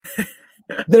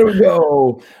There we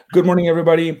go. Good morning,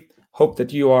 everybody. Hope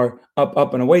that you are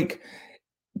up and awake.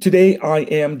 Today, I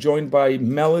am joined by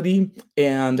Melody,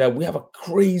 and we have a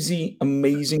crazy,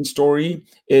 amazing story.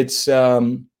 It's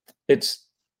one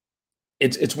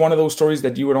of those stories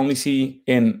that you would only see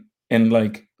in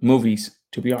like movies.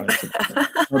 To be honest,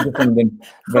 it's no different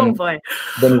Oh boy.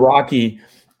 than Rocky.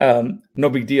 No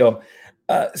big deal.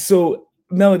 So,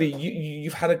 Melody,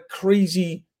 you've had a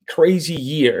crazy, crazy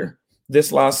year.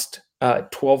 This last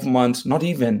 12 months, not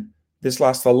even this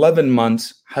last 11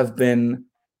 months, have been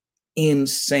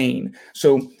insane.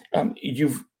 So,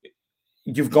 you've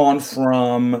gone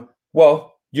from,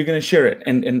 well, you're going to share it,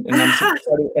 and I'm so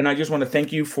excited, and I just want to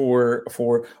thank you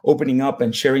for opening up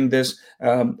and sharing this.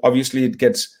 Obviously, it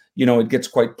gets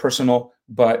quite personal,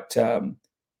 but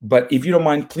if you don't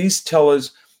mind, please tell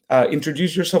us,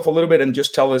 introduce yourself a little bit, and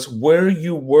just tell us where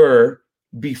you were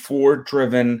before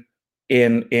Driven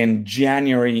in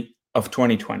January of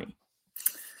 2020.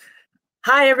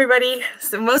 Hi, everybody.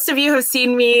 So most of you have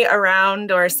seen me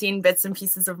around or seen bits and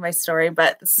pieces of my story,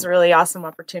 but this is a really awesome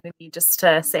opportunity just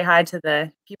to say hi to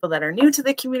the people that are new to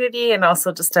the community and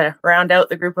also just to round out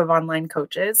the group of online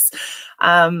coaches.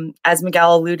 As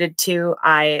Miguel alluded to,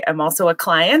 I am also a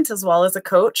client as well as a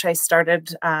coach. I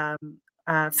started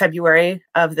February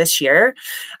of this year,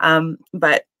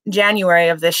 but January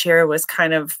of this year was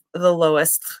kind of the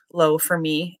lowest low for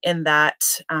me in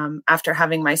that after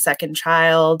having my second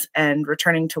child and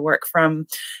returning to work from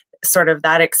sort of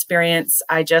that experience,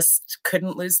 I just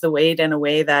couldn't lose the weight in a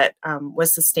way that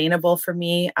was sustainable for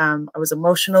me. I was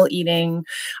emotional eating.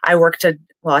 I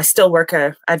still work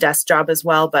a desk job as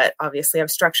well, but obviously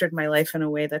I've structured my life in a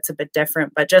way that's a bit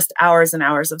different, but just hours and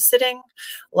hours of sitting,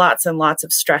 lots and lots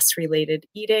of stress-related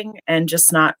eating, and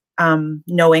just not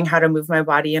knowing how to move my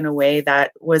body in a way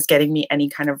that was getting me any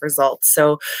kind of results.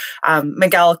 So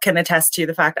Miguel can attest to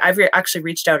the fact I've actually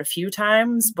reached out a few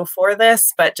times before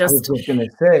this, but just I was going to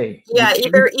say,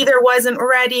 either wasn't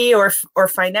ready or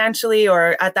financially,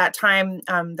 or at that time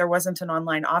there wasn't an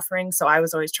online offering. So I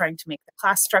was always trying to make the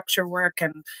class structure work,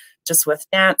 and just with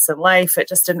dance and life, it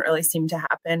just didn't really seem to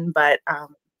happen. But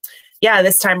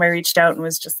this time I reached out and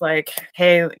was just like,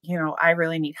 hey, I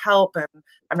really need help, and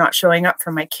I'm not showing up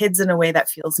for my kids in a way that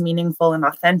feels meaningful and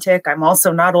authentic. I'm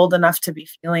also not old enough to be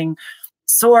feeling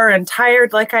sore and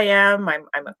tired like I am. I'm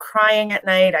crying at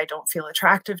night. I don't feel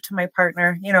attractive to my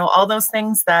partner. All those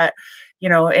things that,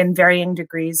 in varying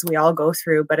degrees we all go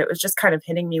through, but it was just kind of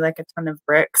hitting me like a ton of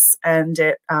bricks. And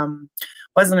it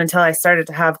wasn't until I started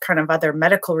to have kind of other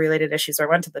medical related issues, I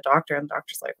went to the doctor, and the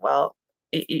doctor's like, well,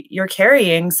 you're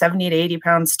carrying 70 to 80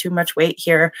 pounds too much weight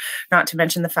here, not to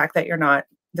mention the fact that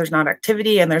there's not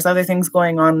activity and there's other things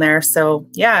going on there. So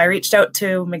I reached out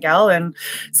to Miguel and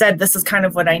said, this is kind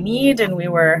of what I need. And we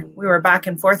were back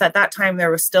and forth. At that time,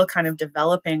 there was still kind of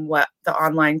developing what the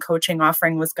online coaching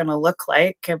offering was going to look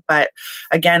like. But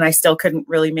again, I still couldn't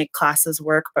really make classes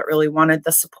work, but really wanted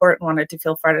the support, wanted to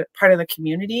feel part of the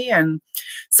community. And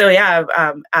so,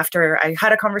 after I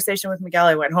had a conversation with Miguel,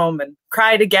 I went home and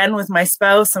cried again with my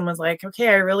spouse and was like, okay,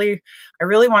 I really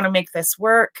want to make this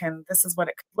work, and this is what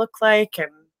it could look like. And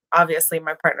obviously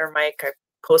my partner, Mike, I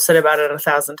posted about it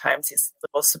 1,000 times. He's the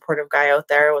most supportive guy out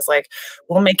there. It was like,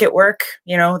 we'll make it work.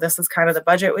 This is kind of the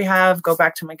budget we have. Go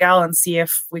back to Miguel and see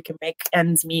if we can make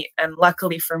ends meet. And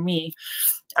luckily for me,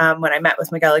 when I met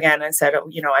with Miguel again, I said,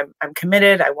 I'm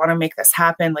committed. I want to make this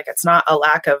happen. Like, it's not a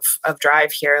lack of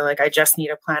drive here. Like, I just need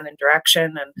a plan and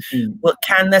direction. And well,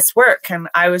 can this work? And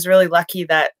I was really lucky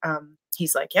that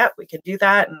he's like, yeah, we can do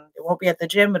that. And it won't be at the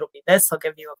gym. It'll be this. I'll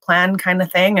give you a plan kind of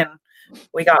thing. And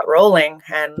we got rolling.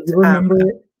 And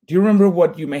do you remember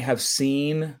what you may have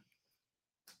seen,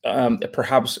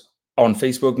 perhaps on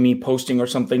Facebook, me posting or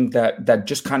something that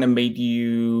just kind of made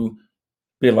you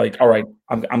be like, all right,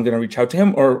 I'm going to reach out to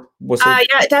him? Or was it?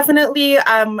 Yeah, definitely.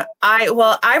 I'm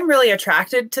really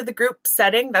attracted to the group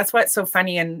setting. That's what's so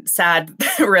funny and sad,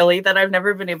 really, that I've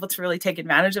never been able to really take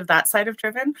advantage of that side of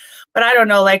Driven. But I don't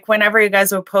know, like whenever you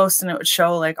guys would post and it would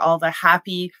show like all the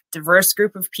happy, diverse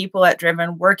group of people at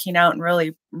Driven working out and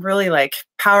really, really like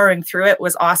powering through it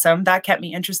was awesome. That kept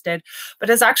me interested. But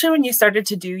it's actually when you started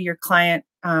to do your client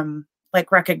like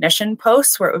recognition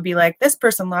posts where it would be like, this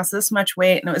person lost this much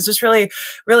weight. And it was just really,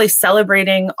 really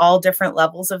celebrating all different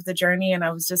levels of the journey. And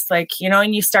I was just like,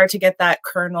 and you start to get that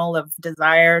kernel of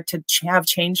desire to have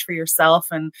change for yourself.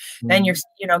 And then you're,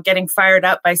 getting fired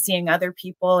up by seeing other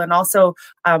people. And also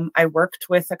I worked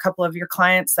with a couple of your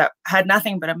clients that had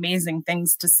nothing but amazing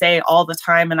things to say all the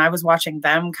time. And I was watching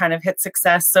them kind of hit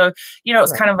success. So,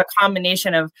 it's kind of a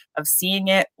combination of seeing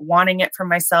it, wanting it for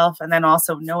myself, and then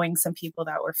also knowing some people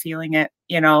that were feeling it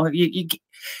it.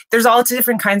 There's all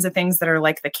different kinds of things that are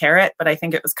like the carrot, but I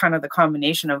think it was kind of the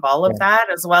combination of all of that,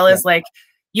 as well as like,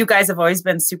 you guys have always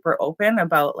been super open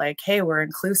about like, hey, we're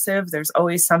inclusive. There's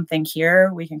always something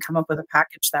here. We can come up with a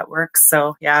package that works.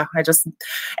 So yeah,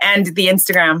 and the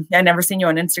Instagram, I never seen you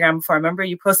on Instagram before. I remember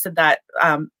you posted that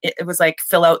it was like,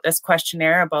 fill out this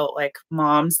questionnaire about like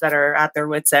moms that are at their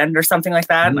wits' end or something like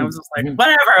that. And I was just like,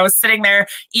 whatever. I was sitting there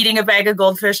eating a bag of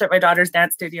goldfish at my daughter's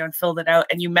dance studio and filled it out.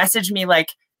 And you messaged me like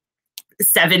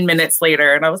 7 minutes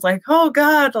later. And I was like, oh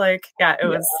God, like,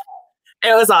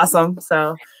 it was awesome.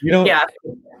 So,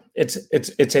 it's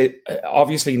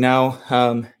obviously now,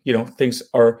 things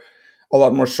are a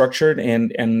lot more structured,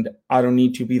 and I don't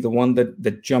need to be the one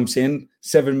that jumps in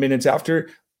 7 minutes after.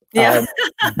 But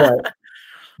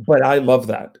I love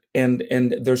that. And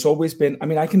there's always been, I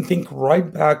mean, I can think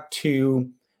right back to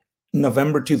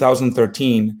November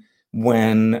 2013,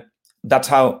 when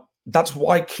that's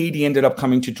why Katie ended up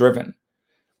coming to Driven.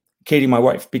 Katie, my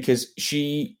wife, because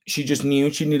she just knew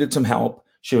she needed some help.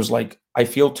 She was like, I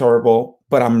feel terrible,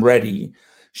 but I'm ready.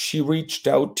 She reached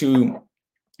out to,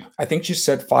 I think she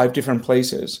said 5 different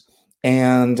places.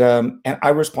 And I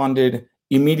responded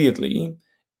immediately.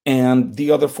 And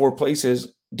the other 4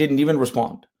 places didn't even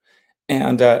respond.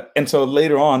 And so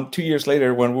later on, 2 years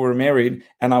later, when we were married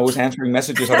and I was answering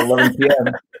messages at 11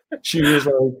 p.m., she was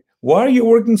like, why are you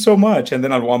working so much? And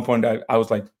then at one point I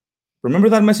was like, remember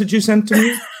that message you sent to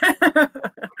me?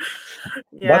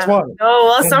 That's why. Oh,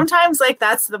 well, sometimes like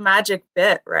that's the magic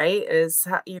bit, right? Is,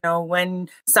 when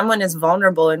someone is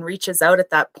vulnerable and reaches out at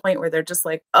that point where they're just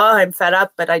like, oh, I'm fed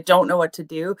up, but I don't know what to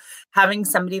do. Having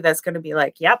somebody that's going to be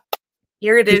like, yep,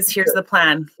 here it is. Here's the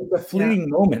plan. It's a fleeting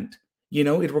moment.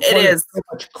 It requires so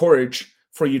much courage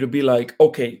for you to be like,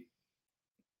 okay,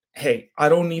 hey, I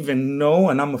don't even know.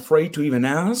 And I'm afraid to even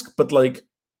ask, but like,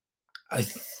 I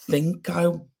think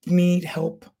I need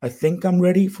help. I think I'm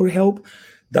ready for help.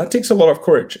 That takes a lot of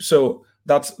courage. So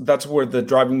that's where the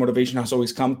driving motivation has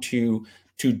always come to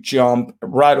jump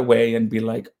right away and be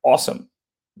like, awesome.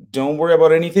 Don't worry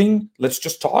about anything. Let's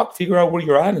just talk, figure out where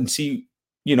you're at and see,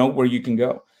 where you can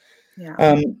go.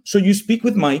 Yeah. So you speak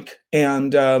with Mike,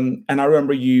 and I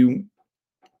remember you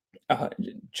I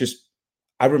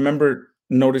remember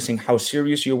noticing how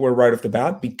serious you were right off the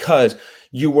bat, because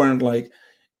you weren't like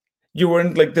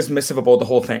dismissive about the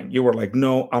whole thing. You were like,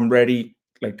 no, I'm ready.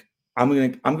 Like,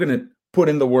 I'm gonna put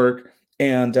in the work.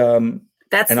 And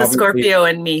that's the Scorpio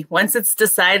in me. Once it's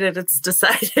decided, it's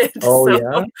decided. Oh,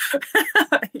 so.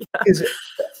 Yeah.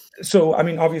 So I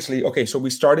mean, obviously, okay. So we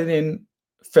started in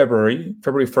February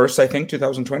 1st, I think,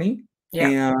 2020.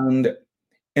 Yeah.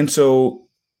 And so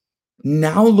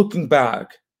now looking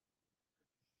back,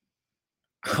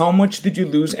 how much did you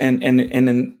lose, and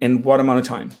in what amount of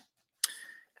time?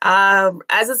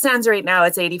 As it stands right now,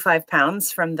 it's 85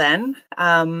 pounds from then.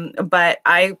 But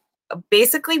I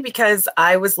basically, because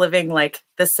I was living like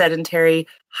the sedentary,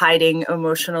 hiding,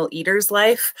 emotional eater's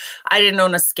life, I didn't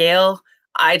own a scale.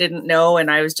 I didn't know. And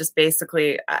I was just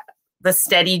basically, the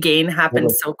steady gain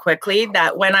happened so quickly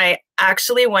that when I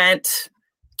actually went,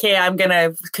 okay, I'm going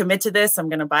to commit to this. I'm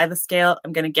going to buy the scale.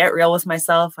 I'm going to get real with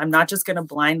myself. I'm not just going to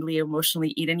blindly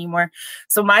emotionally eat anymore.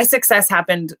 So my success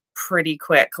happened pretty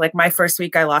quick. Like my first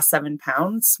week, I lost 7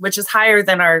 pounds, which is higher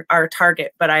than our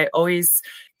target. But I always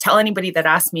tell anybody that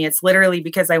asks me, it's literally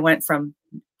because I went from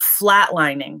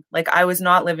flatlining. Like I was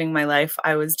not living my life.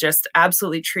 I was just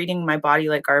absolutely treating my body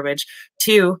like garbage,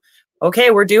 to, okay,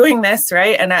 we're doing this,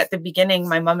 right? And at the beginning,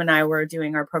 my mom and I were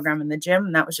doing our program in the gym,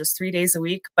 and that was just 3 days a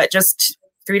week, but just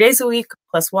 3 days a week,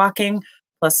 plus walking,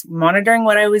 plus monitoring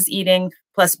what I was eating,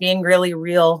 plus being really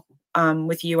real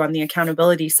with you on the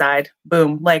accountability side.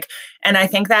 Boom. Like, and I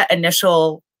think that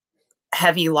initial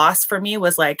heavy loss for me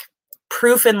was like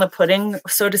proof in the pudding,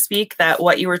 so to speak, that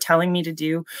what you were telling me to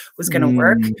do was going to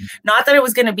work. Not that it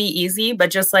was going to be easy, but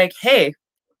just like, hey,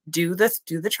 do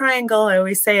the triangle. I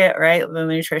always say it, right? The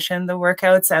nutrition, the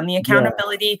workouts, and the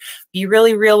accountability. Yeah. Be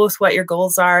really real with what your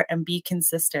goals are and be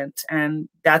consistent. And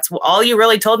that's all you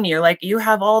really told me. You're like, you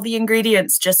have all the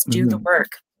ingredients, just do the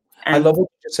work. And I love what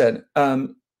you just said.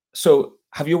 So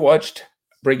have you watched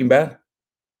Breaking Bad?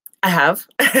 I have.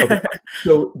 Okay.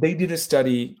 So they did a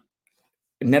study,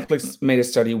 Netflix made a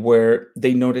study where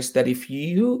they noticed that if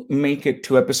you make it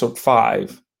to episode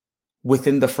 5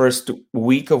 within the first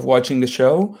week of watching the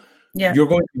show, you're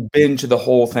going to binge the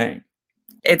whole thing.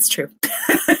 It's true.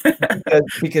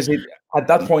 because at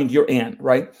that point you're in,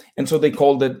 right? And so they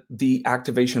called it the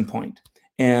activation point.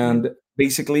 And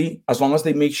basically, as long as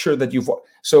they make sure that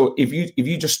so if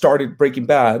you just started Breaking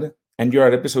Bad and you're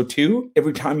at episode 2,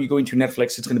 every time you go into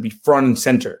Netflix, it's going to be front and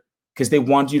center. because they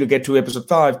want you to get to episode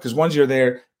 5, because once you're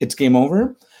there, it's game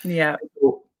over. Yeah.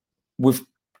 So we've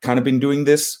kind of been doing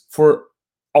this for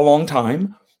a long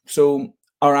time. So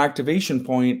our activation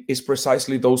point is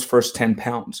precisely those first 10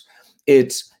 pounds.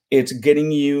 It's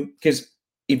getting you, because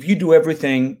if you do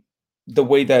everything the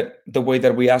way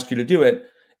that we ask you to do it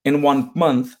in 1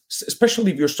 month,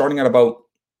 especially if you're starting at about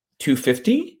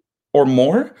 250 or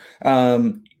more,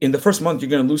 in the first month you're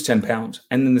going to lose 10 pounds,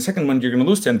 and in the second month you're going to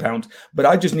lose 10 pounds. But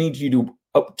I just need you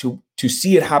to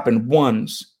see it happen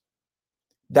once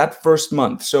that first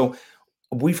month. So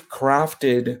we've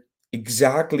crafted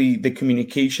exactly the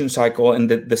communication cycle and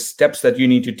the steps that you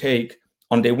need to take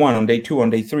on day 1, on day 2, on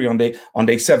day 3, on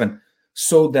day 7,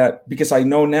 so that, because I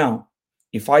know now,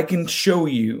 if I can show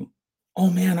you, oh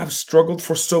man, I've struggled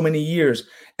for so many years,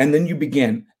 and then you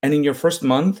begin, and in your first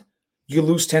month you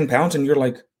lose 10 pounds, and you're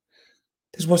like,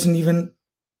 this wasn't even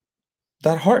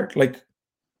that hard. Like,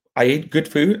 I ate good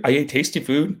food, I ate tasty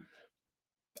food,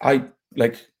 I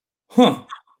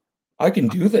can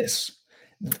do this.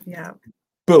 Yeah.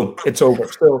 Boom, it's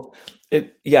over. So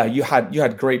you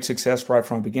had great success right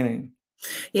from the beginning.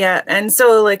 Yeah. And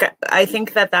so like, I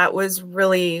think that was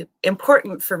really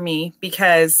important for me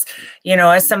because,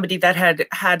 as somebody that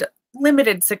had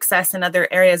limited success in other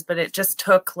areas, but it just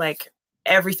took like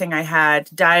everything I had,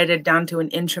 dieted down to an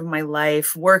inch of my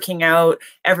life, working out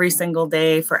every single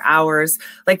day for hours,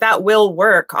 like that will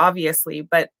work, obviously.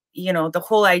 But, the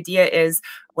whole idea is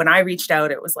when I reached out,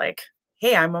 it was like,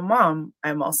 hey, I'm a mom.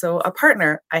 I'm also a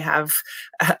partner. I have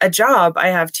a job. I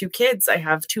have 2 kids. I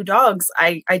have 2 dogs.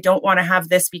 I don't want to have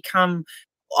this become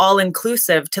all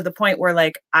inclusive to the point where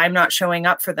like I'm not showing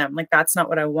up for them. Like that's not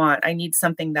what I want. I need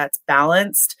something that's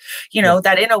balanced,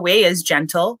 that in a way is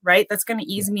gentle, right? That's going to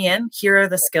ease me in. Here are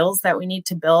the skills that we need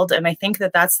to build. And I think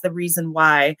that that's the reason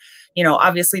why,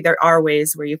 obviously there are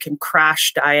ways where you can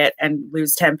crash diet and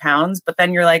lose 10 pounds, but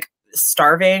then you're like,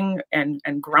 starving and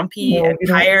grumpy and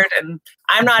tired, and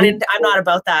I'm not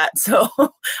about that. So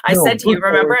I said to you,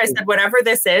 remember, I said, whatever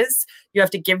this is, you have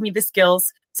to give me the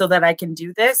skills so that I can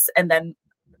do this, and then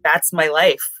that's my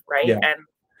life, right? Yeah. And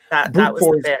that was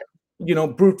the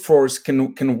bit. Brute force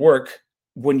can work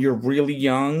when you're really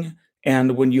young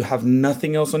and when you have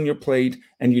nothing else on your plate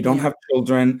and you don't have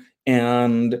children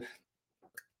and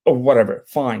or whatever.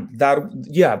 Fine,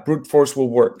 brute force will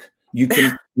work. You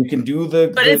can do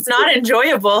but it's not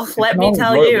enjoyable. Let me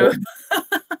tell you.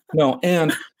 No,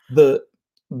 and the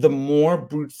more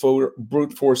brute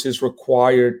force is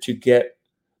required to get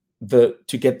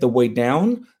the weight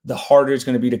down, the harder it's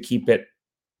going to be to keep it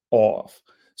off.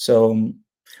 So,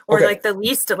 or like the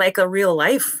least, like a real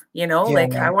life,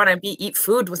 like I want to eat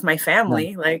food with my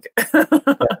family. Like,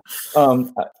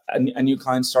 a new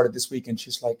client started this week, and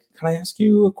she's like, "Can I ask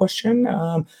you a question?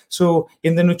 So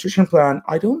in the nutrition plan,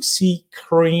 I don't see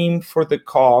cream for the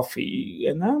coffee,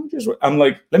 and I'm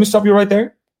like, let me stop you right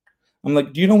there. I'm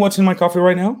like, do you know what's in my coffee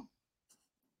right now?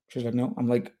 She's like, no. I'm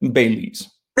like, Bailey's.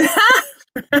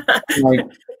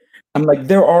 I'm like,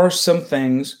 there are some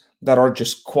things that are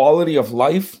just quality of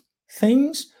life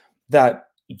things that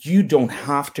you don't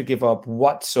have to give up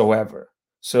whatsoever.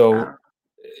 So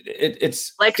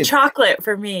it's like chocolate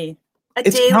for me.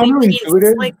 It's daily piece.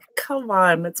 Like, come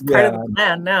on, it's part of the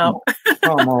plan now.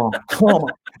 Come on.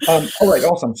 All right,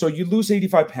 awesome. So you lose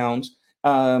 85 pounds,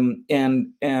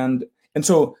 and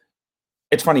so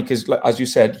it's funny because, as you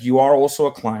said, you are also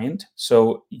a client.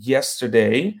 So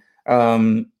yesterday,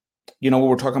 we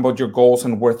were talking about your goals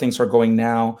and where things are going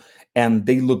now, and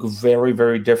they look very,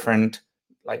 very different.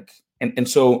 And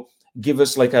so give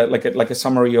us like a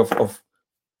summary of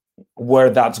where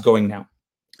that's going now.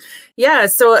 Yeah.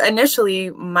 So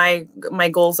initially my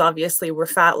goals obviously were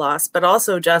fat loss, but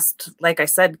also just, like I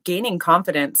said, gaining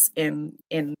confidence in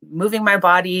moving my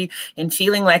body, in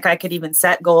feeling like I could even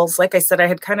set goals. Like I said, I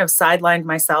had kind of sidelined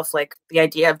myself. Like the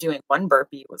idea of doing 1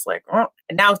 burpee was like, oh,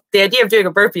 and now the idea of doing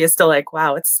a burpee is still like,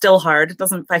 wow, it's still hard.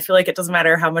 I feel like it doesn't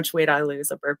matter how much weight I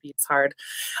lose, a burpee is hard.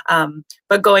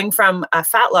 But going from a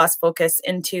fat loss focus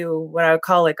into what I would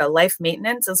call like a life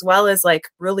maintenance, as well as like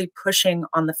really pushing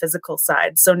on the physical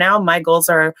side. So now my goals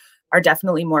are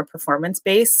definitely more performance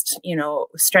based,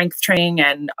 strength training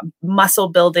and muscle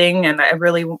building. And I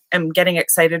really am getting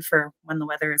excited for when the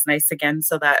weather is nice again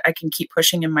so that I can keep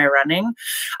pushing in my running.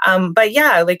 But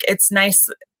yeah, like it's nice.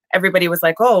 Everybody was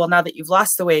like, oh, well, now that you've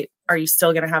lost the weight, are you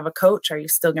still going to have a coach? Are you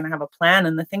still going to have a plan?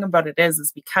 And the thing about it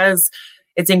is because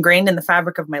it's ingrained in the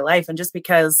fabric of my life. And just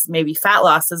because maybe fat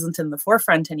loss isn't in the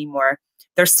forefront anymore,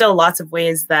 there's still lots of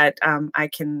ways that I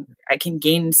can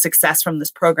gain success from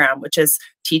this program, which is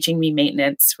teaching me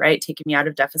maintenance, right? Taking me out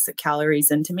of deficit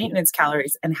calories into maintenance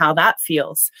calories and how that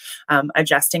feels,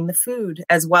 adjusting the food,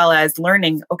 as well as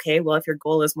learning, okay, well, if your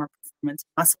goal is more performance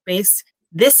muscle based,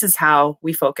 this is how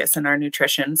we focus in our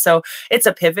nutrition. So it's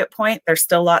a pivot point. There's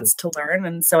still lots to learn.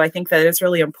 And so I think that it's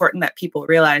really important that people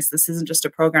realize this isn't just a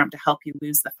program to help you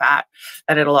lose the fat,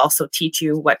 that it'll also teach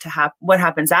you what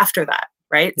happens after that.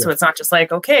 Right. Yeah. So it's not just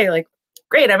like, okay, like,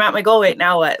 great, I'm at my goal weight.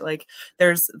 Now what? Like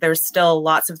there's still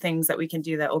lots of things that we can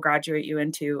do that will graduate you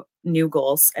into new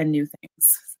goals and new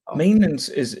things. So. Maintenance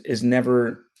is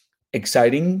never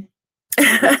exciting,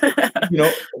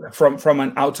 from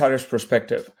an outsider's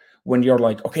perspective, when you're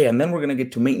like, okay, and then we're going to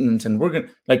get to maintenance and we're going to,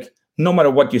 like, no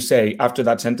matter what you say after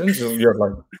that sentence, you're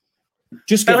like,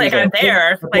 just get like, I'm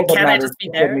there. Like, can I just be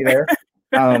there?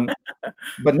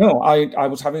 But no, I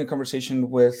was having a conversation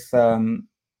with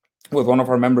one of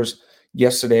our members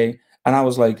yesterday, and I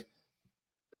was like,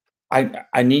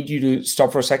 I need you to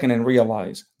stop for a second and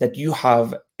realize that you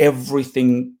have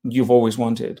everything you've always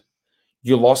wanted.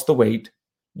 You lost the weight.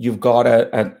 You've got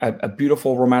a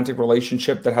beautiful romantic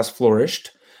relationship that has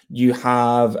flourished. You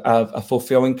have a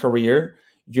fulfilling career.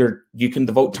 You can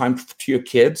devote time to your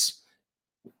kids.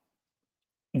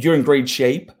 You're in great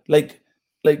shape. Like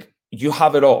you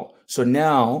have it all. So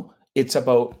now it's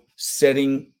about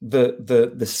setting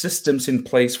the systems in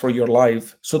place for your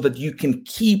life so that you can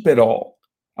keep it all.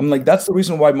 I'm like, that's the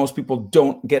reason why most people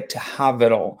don't get to have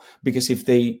it all. Because if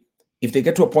they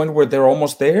get to a point where they're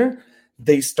almost there,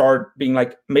 they start being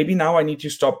like, maybe now I need to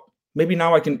stop. Maybe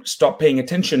now I can stop paying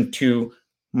attention to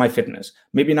my fitness.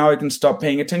 Maybe now I can stop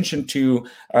paying attention to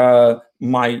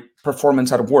my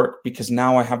performance at work, because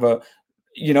now I have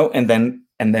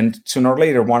and then sooner or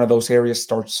later, one of those areas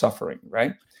starts suffering,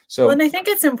 right? So, and I think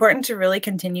it's important to really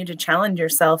continue to challenge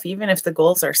yourself, even if the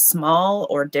goals are small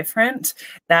or different,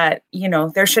 that,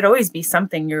 there should always be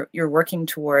something you're working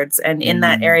towards. And in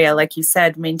that area, like you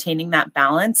said, maintaining that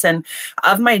balance. And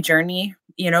of my journey,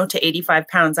 to 85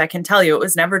 pounds, I can tell you, it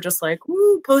was never just like,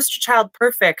 woo, poster child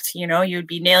perfect. You'd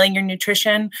be nailing your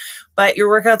nutrition, but your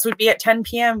workouts would be at 10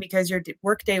 p.m. because your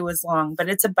work day was long. But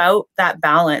it's about that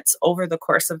balance over the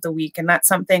course of the week. And that's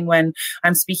something when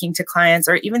I'm speaking to clients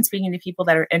or even speaking to people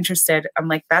that are interested, I'm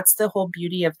like, that's the whole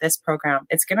beauty of this program.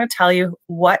 It's going to tell you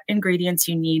what ingredients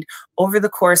you need over the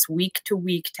course, week to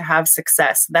week, to have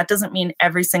success. That doesn't mean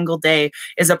every single day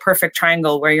is a perfect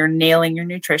triangle where you're nailing your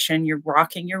nutrition, you're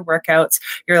rocking your workouts,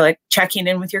 you're like checking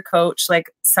in with your coach. Like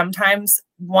sometimes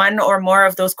one or more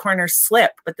of those corners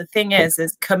slip. But the thing is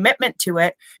commitment to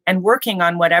it and working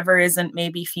on whatever isn't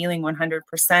maybe feeling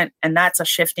 100%. And that's a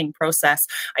shifting process.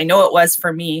 I know it was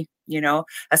for me,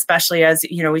 especially as,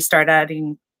 we start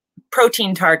adding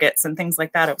protein targets and things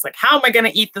like that. I was like, how am I going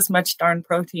to eat this much darn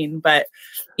protein? But,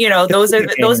 those are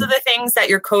the things that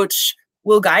your coach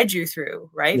will guide you through,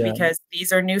 right? Yeah. Because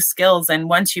these are new skills. And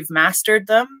once you've mastered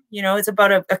them, it's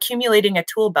about accumulating a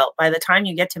tool belt. By the time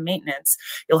you get to maintenance,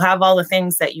 you'll have all the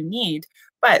things that you need,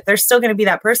 but there's still going to be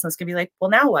that person that's going to be like, well,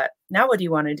 now what? Now what do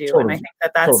you want to do? Totally. And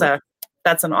I think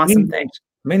that's an awesome thing.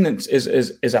 Maintenance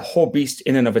is a whole beast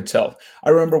in and of itself.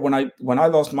 I remember when I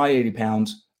lost my 80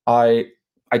 pounds, I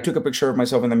took a picture of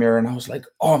myself in the mirror and I was like,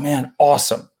 oh man,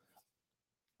 awesome.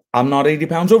 I'm not 80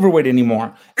 pounds overweight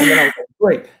anymore. And then I was like,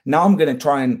 great. Now I'm going to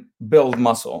try and build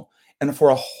muscle. And for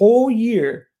a whole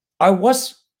year, I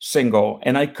was single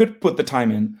and I could put the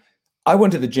time in. I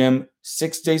went to the gym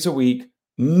 6 days a week,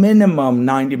 minimum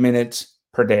 90 minutes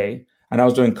per day. And I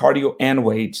was doing cardio and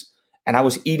weights. And I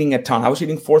was eating a ton. I was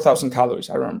eating 4,000 calories,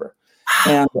 I remember.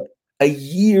 And a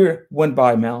year went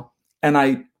by, Mel. And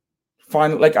I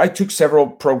finally, I took several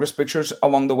progress pictures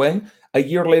along the way. A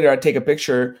year later, I take a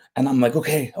picture and I'm like,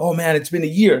 okay, oh man, it's been a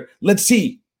year. Let's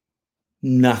see.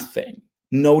 Nothing.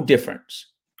 No difference.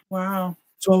 Wow.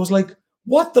 So I was like,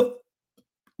 what the?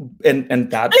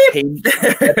 And that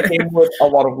came with a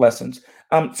lot of lessons.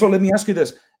 So let me ask you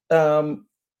this.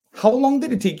 How long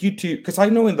did it take you to, because I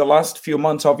know in the last few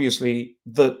months, obviously,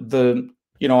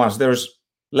 as there's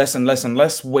less and less and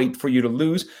less weight for you to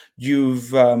lose,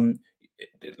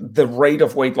 the rate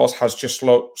of weight loss has just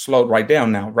slowed right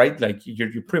down now, right? Like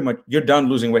you're pretty much, you're done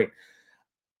losing weight.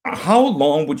 How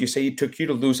long would you say it took you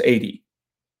to lose 80?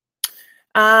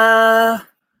 I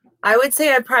would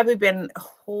say I've probably been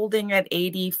holding at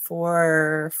 80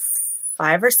 for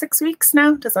 5 or 6 weeks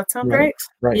now. Does that sound right?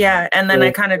 Right. Yeah. And then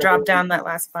I kind of dropped down that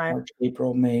last 5. March,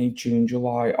 April, May, June,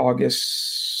 July,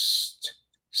 August,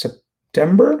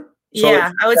 September. So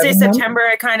Yeah, I would say 7 months? September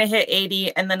I kind of hit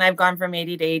 80, and then I've gone from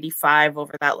 80 to 85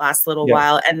 over that last little Yeah.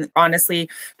 while. And honestly,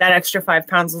 that extra 5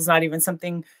 pounds was not even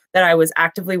something that I was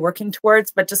actively working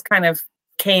towards, but just kind of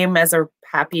came as a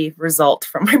happy result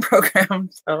from my program.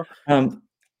 So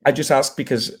I just asked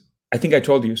because I think I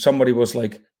told you somebody was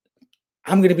like,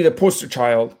 I'm going to be the poster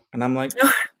child. And I'm like,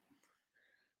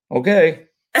 okay.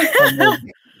 I'm like,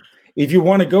 if you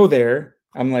want to go there,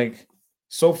 I'm like,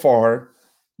 so far,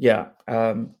 yeah.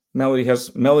 Melody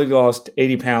lost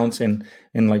 80 pounds in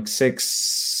like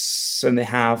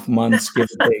 6.5 months, give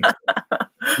or take.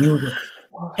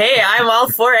 Hey, I'm all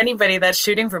for anybody that's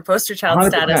shooting for poster child 100%.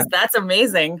 status. That's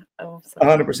amazing. Oh,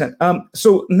 100%.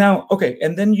 So now, okay,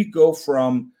 and then you go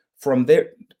from there.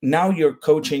 Now you're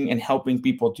coaching and helping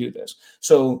people do this.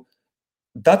 So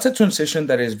that's a transition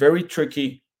that is very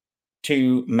tricky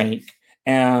to make.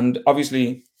 And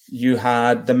obviously, you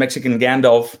had the Mexican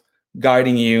Gandalf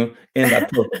guiding you in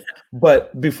that book.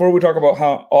 But before we talk about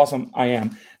how awesome I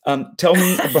am, tell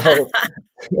me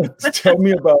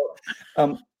about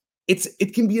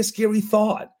it can be a scary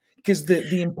thought because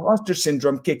the imposter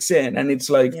syndrome kicks in, and it's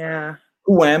like, yeah.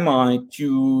 who am I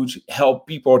to help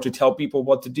people or to tell people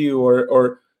what to do,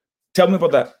 or tell me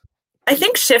about that. I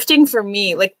think shifting for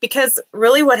me, like, because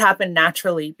really what happened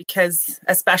naturally, because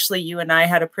especially you and I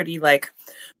had a pretty like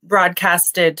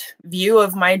broadcasted view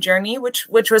of my journey, which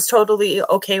was totally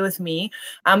okay with me.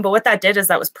 But what that did is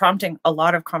that was prompting a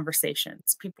lot of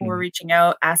conversations. People were reaching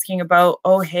out, asking about,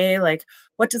 oh, hey, like,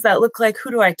 what does that look like?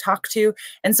 Who do I talk to?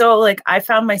 And so like, I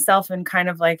found myself in kind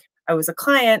of like, I was a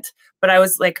client, but I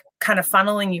was like kind of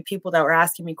funneling you people that were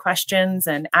asking me questions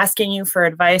and asking you for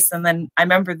advice. And then I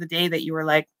remember the day that you were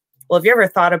like, well, have you ever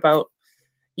thought about,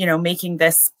 making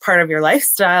this part of your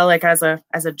lifestyle, like as a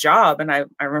job? And I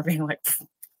remember being like,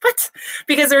 what?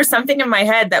 Because there was something in my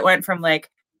head that went from like,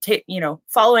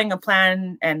 following a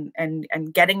plan and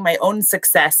getting my own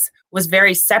success was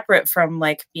very separate from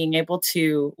like being able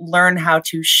to learn how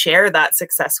to share that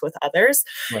success with others.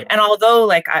 Right. And although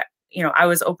like I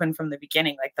was open from the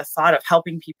beginning, like the thought of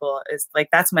helping people is like,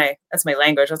 that's my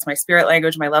language. That's my spirit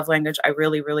language, my love language. I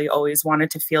really, really always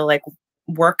wanted to feel like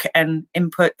work and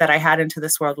input that I had into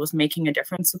this world was making a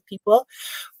difference with people.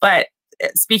 But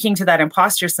speaking to that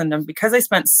imposter syndrome, because I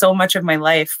spent so much of my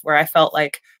life where I felt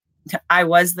like I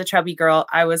was the chubby girl,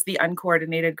 I was the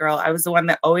uncoordinated girl, I was the one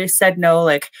that always said no.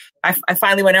 Like I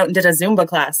finally went out and did a Zumba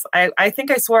class. I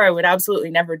think I swore I would absolutely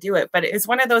never do it, but it's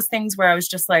one of those things where I was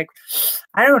just like,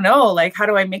 I don't know, like, how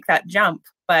do I make that jump?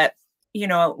 But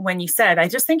when you said, I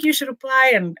just think you should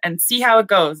apply and see how it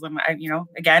goes. And I,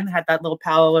 again, had that little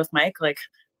powwow with Mike, like,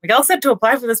 Miguel said to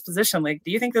apply for this position. Like, do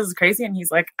you think this is crazy? And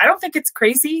he's like, I don't think it's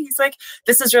crazy. He's like,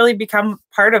 this has really become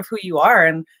part of who you are.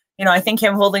 And, I think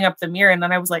him holding up the mirror. And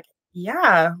then I was like,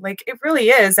 yeah, like it really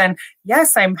is. And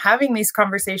yes, I'm having these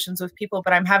conversations with people,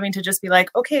 but I'm having to just be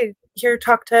like, okay, here,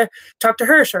 talk to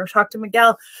Hirsch or talk to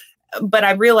Miguel. But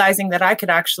I'm realizing that I could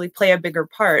actually play a bigger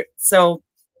part. So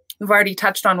we've already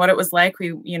touched on what it was like.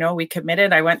 We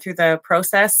committed. I went through the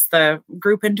process, the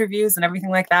group interviews and everything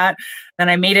like that. Then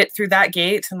I made it through that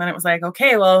gate. And then it was like,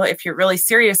 okay, well, if you're really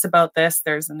serious about this,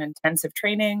 there's an intensive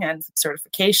training and some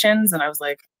certifications. And I was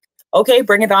like, okay,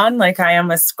 bring it on. Like, I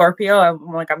am a Scorpio.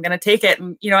 I'm going to take it.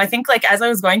 And, I think like as I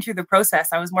was going through the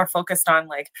process, I was more focused on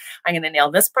like, I'm going to nail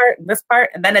this part and this part.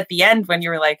 And then at the end, when you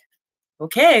were like,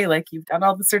 okay, like you've done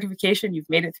all the certification, you've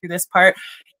made it through this part,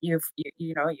 you've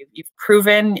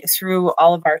proven through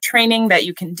all of our training that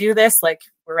you can do this, like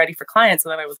we're ready for clients.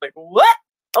 And then I was like, what?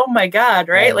 Oh my God,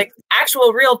 right? Yeah. Like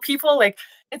actual real people, like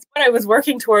it's what I was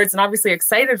working towards and obviously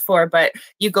excited for, but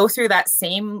you go through that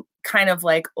same kind of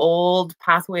like old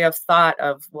pathway of thought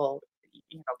of, well,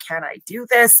 can I do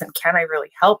this? And can I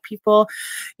really help people?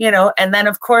 And then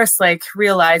of course, like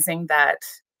realizing that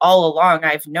all along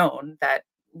I've known that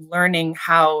learning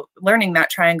that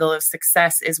triangle of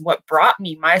success is what brought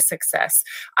me my success.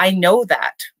 I know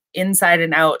that inside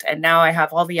and out. And now I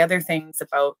have all the other things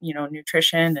about,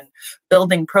 nutrition and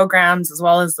building programs, as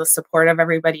well as the support of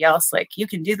everybody else. Like you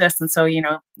can do this. And so, you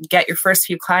get your first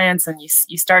few clients and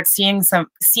you start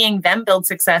seeing them build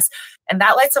success. And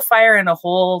that lights a fire in a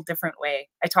whole different way.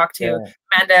 I talked to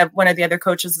Amanda, one of the other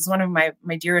coaches, is one of my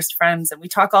dearest friends. And we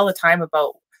talk all the time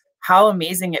about how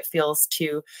amazing it feels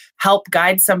to help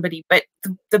guide somebody. But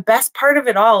the best part of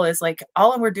it all is like,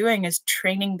 all we're doing is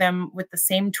training them with the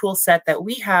same tool set that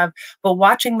we have, but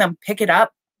watching them pick it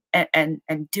up and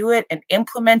do it and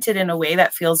implement it in a way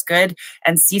that feels good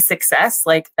and see success.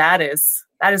 Like that's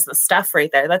that is the stuff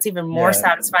right there. That's even more Yeah.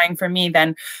 satisfying for me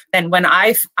than when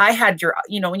I had your,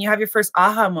 when you have your first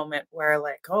aha moment where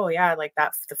like, oh yeah, like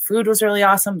that, the food was really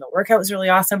awesome. The workout was really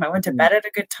awesome. I went to bed at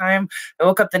a good time. I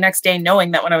woke up the next day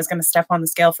knowing that when I was going to step on the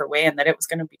scale for weigh-in, that it was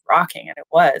going to be rocking, and it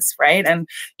was, right. And,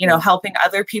 helping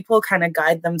other people kind of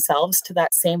guide themselves to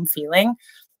that same feeling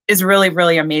is really,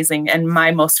 really amazing, and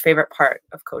my most favorite part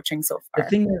of coaching so far. The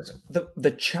thing is,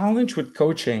 the challenge with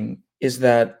coaching is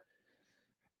that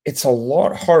it's a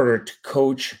lot harder to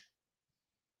coach.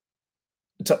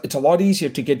 It's a lot easier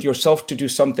to get yourself to do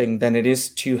something than it is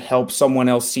to help someone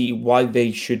else see why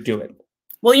they should do it.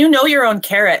 Well, your own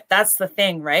carrot. That's the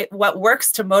thing, right? What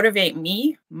works to motivate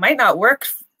me might not work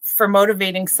for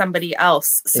motivating somebody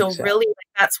else. So Exactly. really,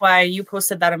 that's why you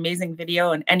posted that amazing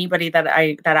video, and anybody that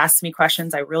asks me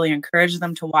questions, I really encourage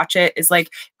them to watch it, is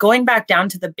like going back down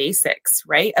to the basics,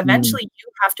 right? Eventually you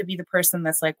have to be the person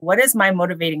that's like, what is my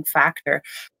motivating factor?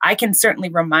 I can certainly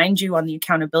remind you on the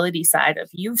accountability side of,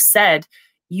 you've said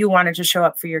you wanted to show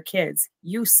up for your kids.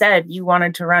 You said you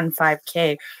wanted to run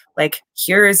 5K. Like,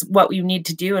 here's what you need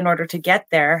to do in order to get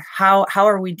there. How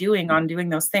are we doing on doing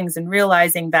those things? And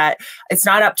realizing that it's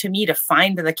not up to me to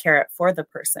find the carrot for the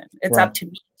person. It's Right. up to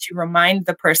me to remind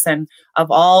the person of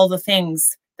all the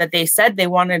things that they said they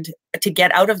wanted to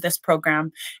get out of this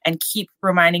program, and keep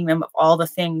reminding them of all the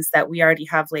things that we already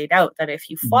have laid out, that if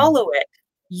you follow it,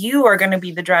 you are going to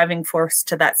be the driving force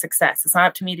to that success. It's not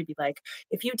up to me to be like,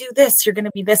 if you do this, you're going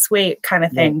to be this weight kind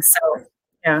of thing. So,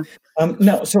 yeah.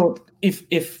 No. So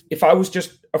if I was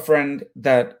just a friend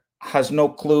that has no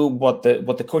clue what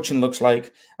the coaching looks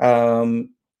like, and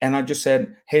I just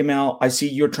said, "Hey, Mel, I see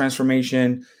your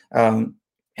transformation, and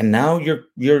now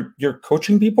you're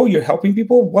coaching people, you're helping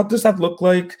people. What does that look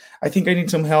like? I think I need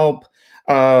some help.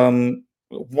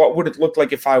 What would it look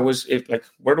like if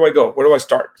where do I go? Where do I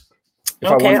start?"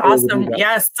 Okay, awesome.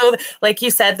 Yes. So like you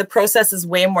said, the process is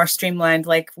way more streamlined.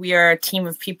 Like, we are a team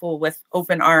of people with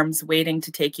open arms waiting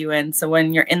to take you in. So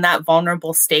when you're in that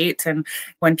vulnerable state, and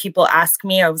when people ask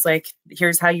me, I was like,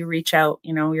 here's how you reach out.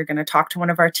 You're going to talk to one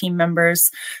of our team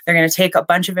members. They're going to take a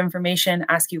bunch of information,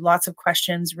 ask you lots of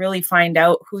questions, really find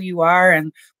out who you are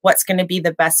and what's going to be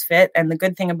the best fit. And the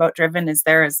good thing about Driven is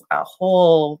there is a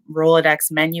whole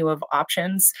Rolodex menu of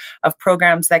options of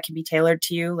programs that can be tailored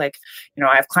to you. Like,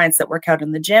 I have clients that work out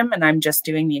in the gym, and I'm just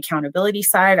doing the accountability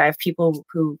side. I have people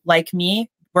who, like me,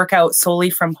 work out solely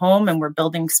from home, and we're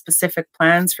building specific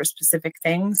plans for specific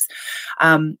things.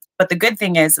 But the good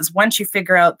thing is once you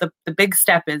figure out, the big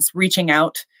step is reaching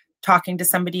out, talking to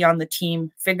somebody on the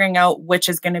team, figuring out which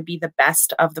is going to be the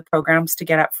best of the programs to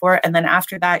get up for. And then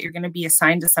after that, you're going to be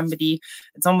assigned to somebody.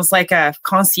 It's almost like a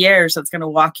concierge that's going to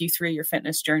walk you through your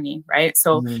fitness journey, right?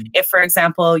 So if, for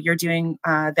example, you're doing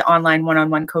the online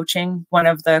one-on-one coaching, one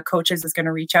of the coaches is going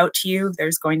to reach out to you.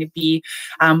 There's going to be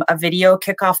a video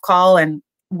kickoff call, and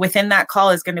within that call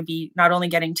is going to be not only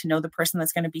getting to know the person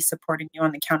that's going to be supporting you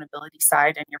on the accountability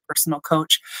side and your personal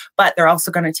coach, but they're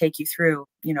also going to take you through,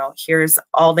 here's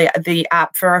all the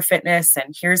app for our fitness,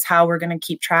 and here's how we're going to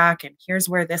keep track, and here's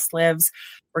where this lives.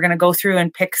 We're going to go through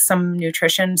and pick some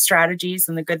nutrition strategies.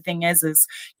 And the good thing is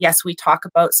yes, we talk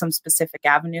about some specific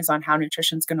avenues on how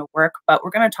nutrition is going to work, but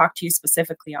we're going to talk to you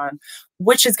specifically on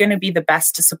which is going to be the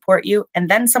best to support you. And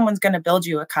then someone's going to build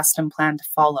you a custom plan to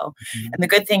follow. And the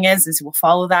good thing is we'll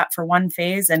follow that for one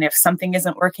phase. And if something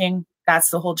isn't working,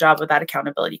 that's the whole job of that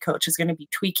accountability coach, is going to be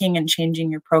tweaking and changing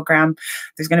your program.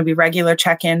 There's going to be regular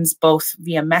check-ins, both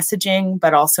via messaging,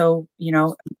 but also,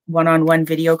 one-on-one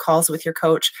video calls with your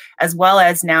coach, as well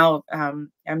as now,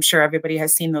 I'm sure everybody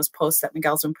has seen those posts that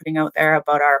Miguel's been putting out there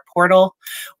about our portal,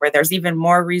 where there's even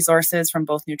more resources from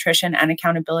both nutrition and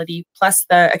accountability, plus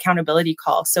the accountability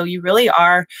call. So you really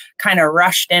are kind of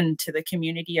rushed into the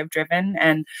community of Driven.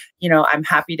 And, I'm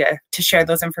happy to share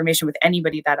those information with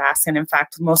anybody that asks. And in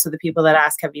fact, most of the people that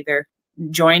ask have either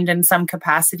joined in some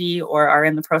capacity or are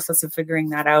in the process of figuring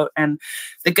that out. And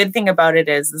the good thing about it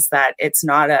is that it's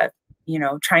not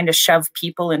trying to shove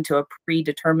people into a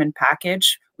predetermined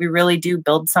package. We really do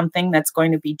build something that's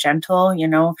going to be gentle,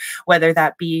 whether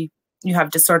that be you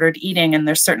have disordered eating and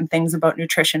there's certain things about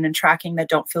nutrition and tracking that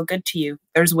don't feel good to you.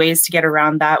 There's ways to get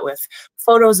around that with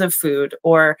photos of food,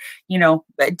 or,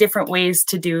 different ways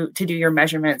to do your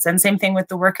measurements. And same thing with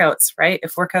the workouts, right?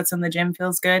 If workouts in the gym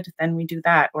feels good, then we do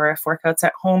that. Or if workouts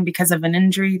at home because of an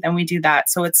injury, then we do that.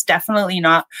 So it's definitely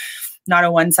not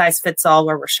a one size fits all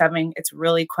where we're shoving. It's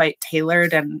really quite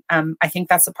tailored. And I think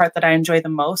that's the part that I enjoy the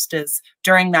most, is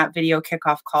during that video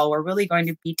kickoff call, we're really going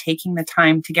to be taking the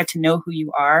time to get to know who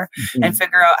you are and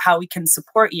figure out how we can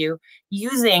support you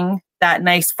using that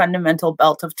nice fundamental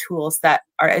belt of tools that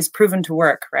is proven to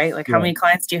work, right? Like, how many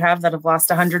clients do you have that have lost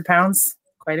 100 pounds?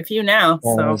 quite a few now.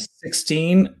 So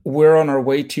 16. We're on our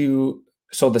way to.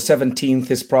 So the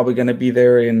 17th is probably going to be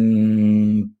there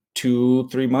in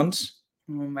 2-3 months.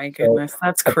 Oh my goodness,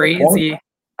 that's At crazy.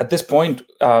 this point,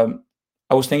 I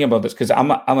was thinking about this because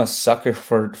I'm a sucker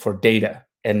for data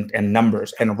and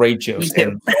numbers and ratios.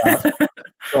 And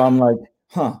so I'm like,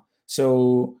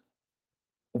 so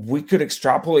we could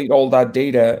extrapolate all that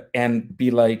data and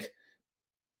be like,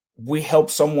 we help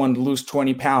someone lose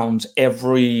 20 pounds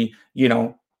every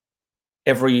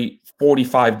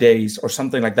 45 days or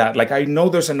something like that. Like, I know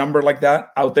there's a number like that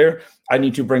out there. I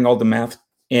need to bring all the math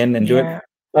in and do it.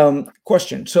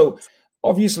 Question. So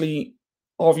obviously,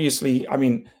 I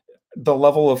mean, the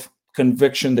level of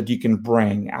conviction that you can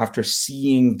bring after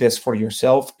seeing this for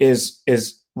yourself is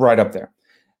right up there.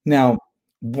 Now,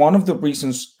 one of the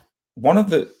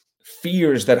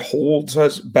fears that holds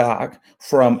us back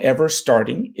from ever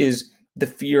starting is the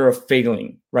fear of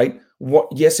failing, right?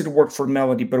 Yes, it worked for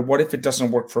Melody, but what if it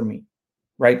doesn't work for me,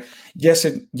 right?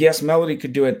 Yes, Melody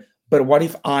could do it, but what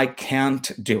if I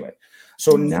can't do it?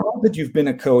 So now that you've been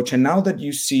a coach and now that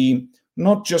you see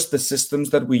not just the systems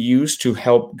that we use to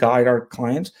help guide our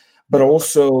clients, but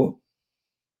also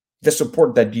the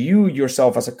support that you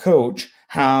yourself as a coach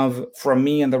have from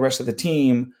me and the rest of the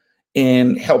team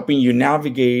in helping you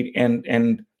navigate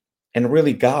and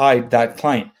really guide that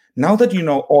client. Now that you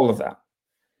know all of that,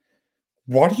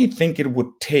 what do you think it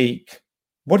would take?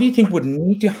 What do you think would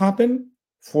need to happen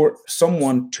for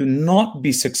someone to not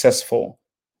be successful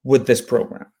with this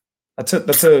program?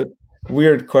 That's a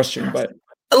weird question, but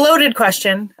a loaded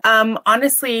question.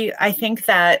 Honestly, I think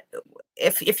that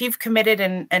if you've committed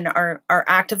and are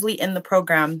actively in the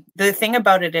program, the thing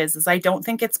about it is I don't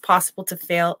think it's possible to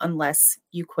fail unless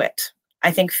you quit.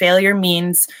 I think failure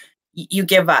means you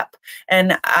give up.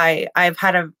 And I've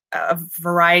had a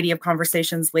variety of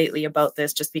conversations lately about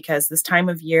this, just because this time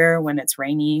of year when it's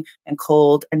rainy and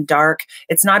cold and dark,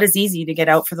 it's not as easy to get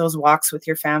out for those walks with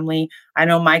your family. I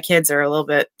know my kids are a little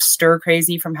bit stir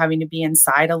crazy from having to be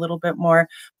inside a little bit more.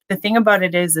 The thing about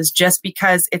it is just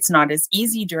because it's not as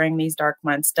easy during these dark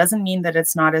months doesn't mean that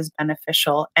it's not as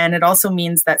beneficial. And it also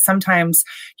means that sometimes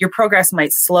your progress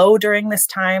might slow during this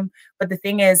time. But the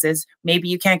thing is maybe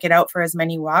you can't get out for as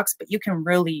many walks, but you can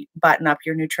really button up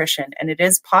your nutrition. And it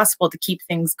is possible to keep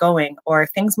things going, or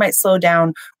things might slow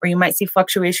down, or you might see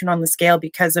fluctuation on the scale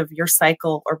because of your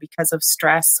cycle or because of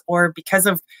stress or because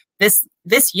of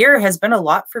this year has been a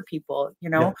lot for people,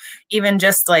 even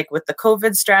just like with the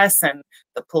COVID stress and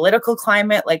the political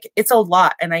climate, like it's a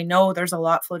lot. And I know there's a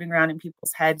lot floating around in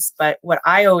people's heads, but what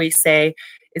I always say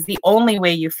is the only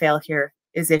way you fail here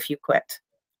is if you quit,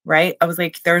 right? I was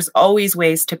like, there's always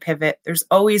ways to pivot. There's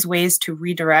always ways to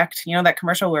redirect, that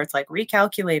commercial where it's like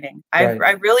recalculating. Right.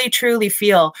 I really truly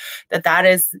feel that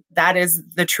is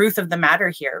the truth of the matter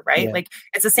here, right? Yeah. Like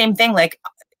it's the same thing, like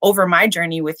over my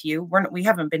journey with you, we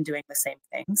haven't been doing the same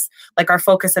things. Like our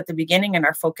focus at the beginning and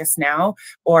our focus now,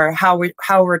 or how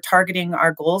we're targeting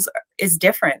our goals is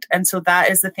different. And so that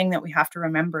is the thing that we have to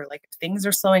remember. Like if things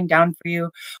are slowing down for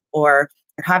you, or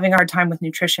you're having a hard time with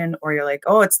nutrition, or you're like,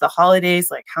 oh, it's the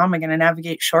holidays, like how am I going to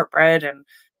navigate shortbread and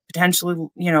potentially,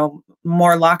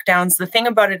 more lockdowns? The thing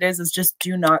about it is just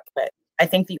do not quit. I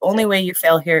think the only way you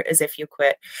fail here is if you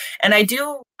quit. And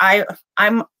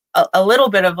I'm a little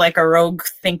bit of like a rogue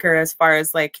thinker as far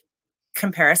as like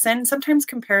comparison. Sometimes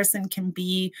comparison can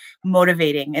be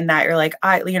motivating in that you're like,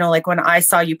 like when I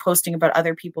saw you posting about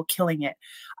other people killing it,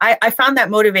 I found that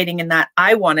motivating in that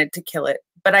I wanted to kill it.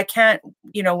 But I can't,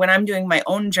 when I'm doing my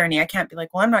own journey, I can't be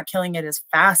like, well, I'm not killing it as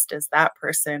fast as that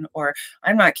person, or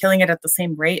I'm not killing it at the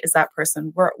same rate as that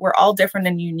person. We're all different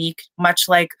and unique, much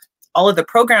like all of the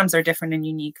programs are different and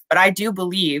unique. But I do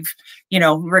believe,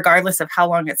 regardless of how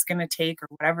long it's going to take or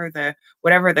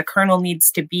whatever the kernel needs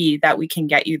to be, that we can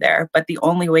get you there. But the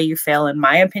only way you fail, in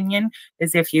my opinion,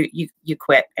 is if you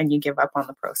quit and you give up on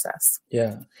the process.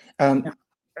 Yeah. I'm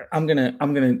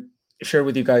gonna share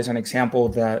with you guys an example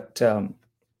that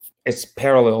it's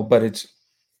parallel, but it's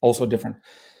also different.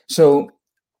 So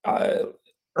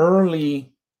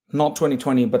early, not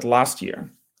 2020, but last year,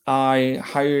 I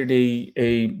hired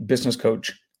a business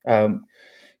coach.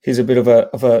 He's a bit of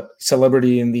a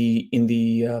celebrity in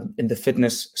the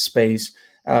fitness space.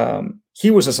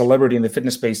 He was a celebrity in the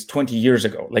fitness space 20 years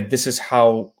ago. Like, this is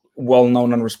how well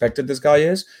known and respected this guy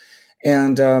is.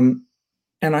 And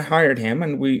I hired him,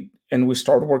 and we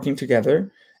started working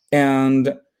together.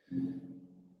 And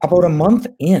about a month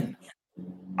in,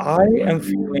 I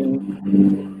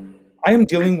am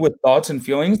dealing with thoughts and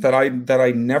feelings that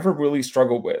I never really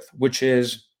struggled with, which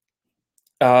is,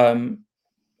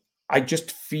 I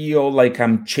just feel like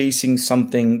I'm chasing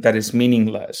something that is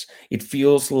meaningless. It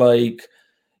feels like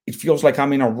it feels like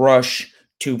I'm in a rush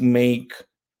to make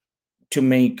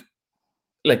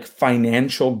like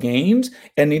financial gains,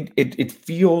 and it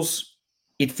feels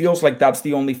like that's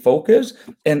the only focus,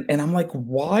 and I'm like,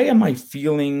 why am I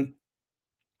feeling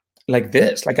like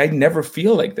this? Like I never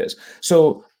feel like this.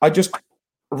 So I just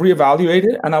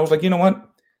reevaluated, and I was like, you know what?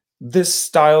 This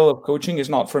style of coaching is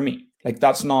not for me. Like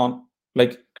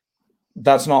like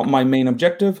that's not my main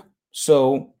objective.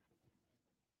 So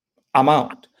I'm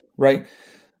out, right?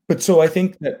 But so I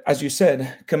think that, as you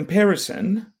said,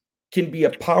 comparison can be a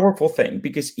powerful thing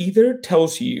because either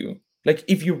tells you, like,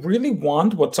 if you really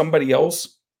want what somebody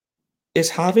else is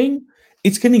having,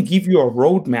 it's going to give you a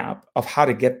roadmap of how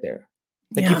to get there.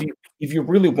 Like, Yeah. if you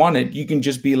really want it, you can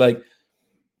just be like,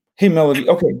 "Hey, Melody,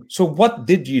 okay, so what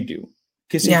did you do?"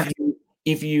 Because Yeah.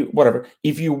 if you whatever,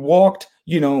 if you walked,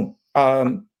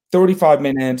 35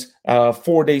 minutes,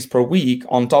 4 days per week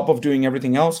on top of doing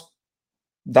everything else,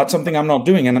 that's something I'm not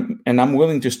doing, and I'm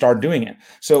willing to start doing it.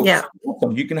 So Yeah.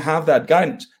 awesome, you can have that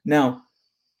guidance. Now,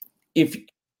 if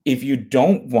you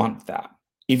don't want that,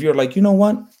 if you're like, you know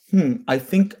what, I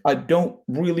think I don't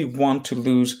really want to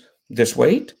lose this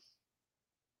weight.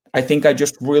 I think I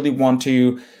just really want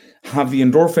to have the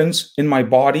endorphins in my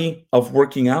body of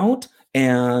working out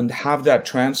and have that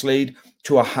translate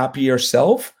to a happier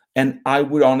self. And I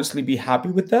would honestly be happy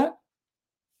with that.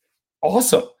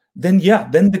 Awesome. Then yeah,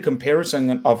 then the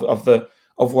comparison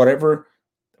of whatever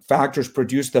factors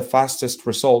produce the fastest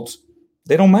results,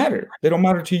 they don't matter. They don't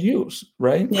matter to use,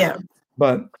 right? Yeah.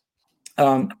 But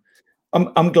um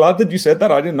I'm glad that you said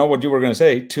that. I didn't know what you were going to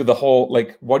say to the whole,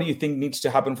 like, what do you think needs to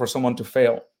happen for someone to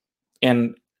fail?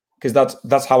 And because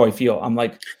that's how I feel. I'm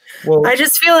like, well, I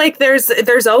just feel like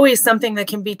there's always something that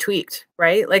can be tweaked,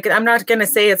 right? Like I'm not going to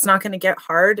say it's not going to get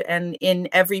hard, and in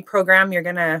every program you're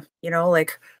going to,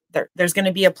 like there's going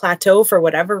to be a plateau for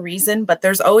whatever reason, but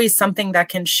there's always something that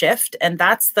can shift, and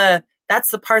that's the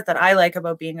part that I like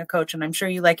about being a coach, and I'm sure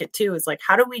you like it too, is like,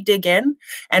 how do we dig in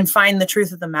and find the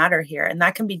truth of the matter here? And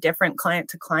that can be different client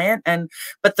to client,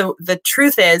 but the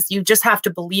truth is you just have to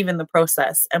believe in the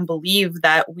process and believe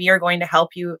that we are going to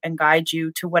help you and guide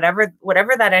you to whatever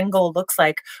that end goal looks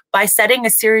like by setting a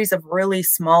series of really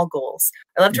small goals.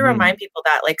 I love to remind people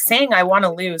that, like, saying I want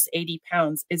to lose 80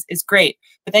 pounds is great,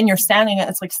 but then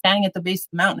it's like standing at the base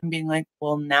of the mountain and being like,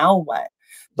 well, now what?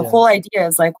 The whole idea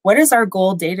is like, what is our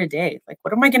goal day to day? Like,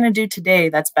 what am I going to do today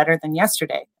that's better than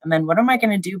yesterday? And then what am I going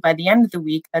to do by the end of the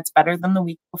week that's better than the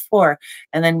week before?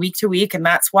 And then week to week. And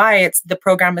that's why the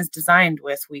program is designed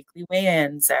with weekly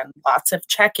weigh-ins and lots of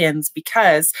check-ins,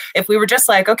 because if we were just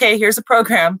like, okay, here's a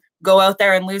program, go out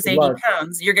there and lose 80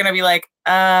 pounds, you're going to be like,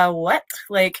 what?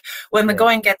 Like, when the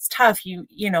going gets tough, you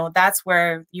know, that's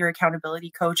where your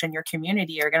accountability coach and your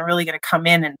community are really going to come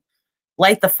in and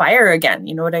light the fire again.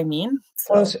 You know what I mean?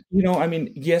 So. Plus, I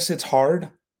mean, yes, it's hard,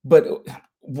 but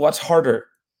what's harder,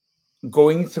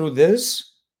 going through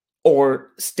this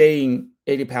or staying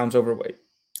 80 pounds overweight?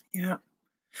 Yeah.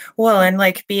 Well, and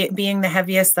like being the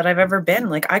heaviest that I've ever been,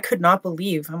 like I could not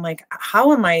believe, I'm like,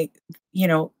 how am I,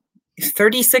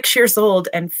 36 years old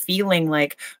and feeling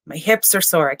like my hips are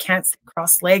sore. I can't sit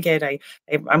cross-legged.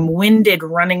 I'm winded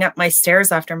running up my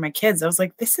stairs after my kids. I was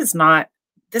like, this is not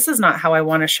how I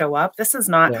want to show up. This is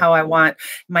not how I want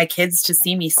my kids to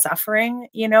see me suffering,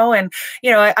 and,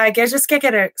 I just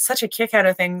get such a kick out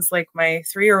of things. Like my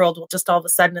 3-year-old will just all of a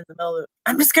sudden in the middle of,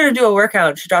 I'm just going to do a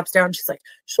workout. She drops down. She's like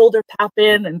shoulder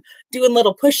tapping and doing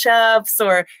little push-ups,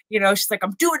 or, she's like,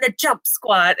 I'm doing a jump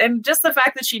squat. And just the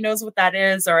fact that she knows what that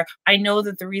is, or I know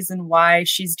that the reason why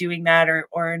she's doing that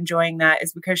or enjoying that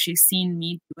is because she's seen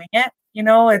me doing it.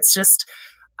 It's just,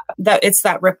 that it's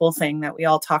that ripple thing that we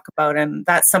all talk about. And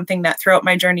that's something that throughout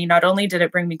my journey, not only did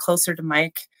it bring me closer to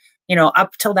Mike,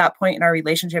 up till that point in our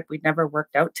relationship, we'd never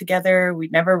worked out together.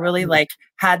 We'd never really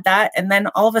had that. And then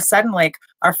all of a sudden,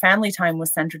 our family time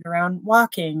was centered around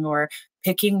walking or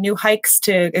picking new hikes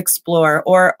to explore,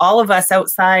 or all of us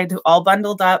outside, all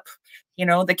bundled up.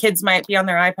 The kids might be on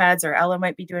their iPads, or Ella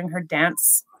might be doing her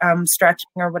dance stretching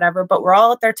or whatever, but we're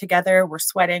all out there together. We're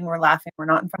sweating, we're laughing, we're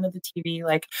not in front of the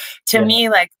TV. To me,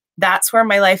 that's where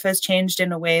my life has changed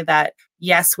in a way that,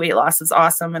 yes, weight loss is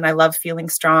awesome. And I love feeling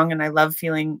strong and I love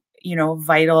feeling,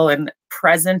 vital and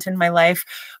present in my life.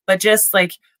 But just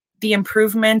the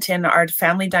improvement in our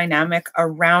family dynamic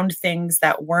around things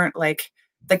that weren't like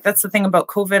that's the thing about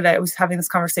COVID. I was having this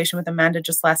conversation with Amanda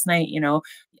just last night.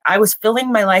 I was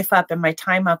filling my life up and my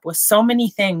time up with so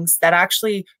many things that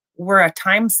actually were a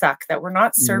time suck, that were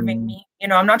not serving me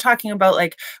I'm not talking about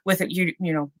like with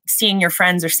seeing your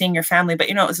friends or seeing your family, but,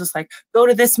 it was just like, go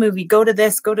to this movie, go to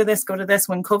this, go to this, go to this.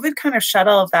 When COVID kind of shut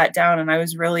all of that down, and I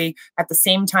was really at the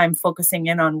same time focusing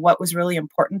in on what was really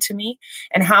important to me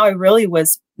and how I really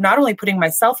was not only putting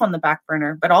myself on the back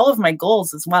burner, but all of my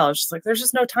goals as well. It's just like, there's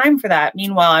just no time for that.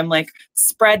 Meanwhile, I'm like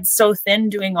spread so thin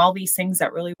doing all these things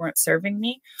that really weren't serving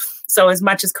me. So as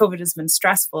much as COVID has been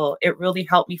stressful, it really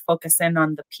helped me focus in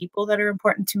on the people that are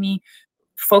important to me,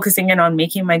 focusing in on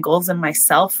making my goals and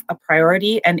myself a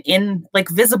priority and in like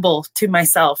visible to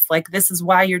myself. Like, this is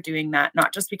why you're doing that,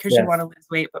 not just because you want to lose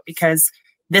weight, but because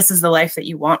this is the life that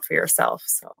you want for yourself.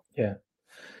 So, yeah,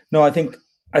 no, I think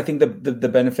the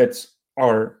benefits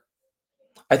are,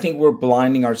 I think we're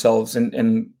blinding ourselves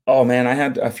and oh man, I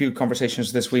had a few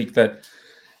conversations this week that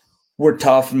were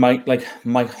tough. My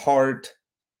heart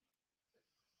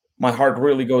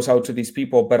really goes out to these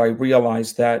people, but I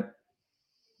realized that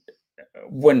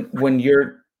when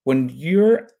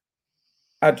you're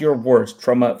at your worst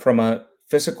from a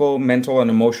physical, mental, and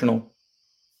emotional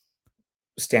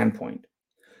standpoint,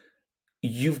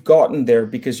 you've gotten there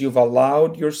because you've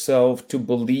allowed yourself to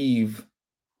believe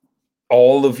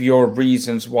all of your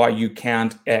reasons why you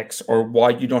can't X, or why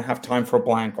you don't have time for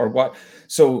blank, or what.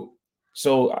 So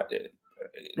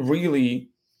really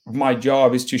my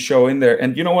job is to show in there.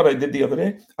 And you know what I did the other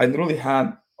day? I literally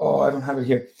had, I don't have it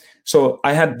here. So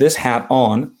I had this hat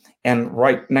on, and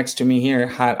right next to me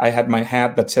here, I had my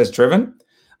hat that says Driven.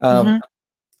 And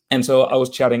so I was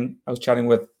chatting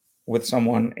with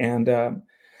someone, and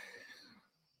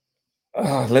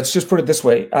let's just put it this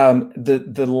way: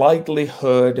 the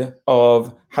likelihood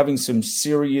of having some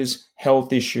serious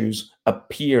health issues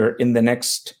appear in the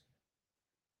next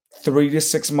 3 to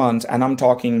 6 months, and I'm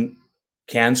talking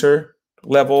cancer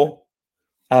level,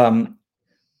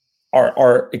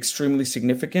 are extremely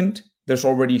significant. There's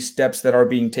already steps that are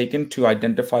being taken to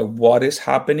identify what is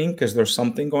happening, because there's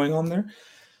something going on there.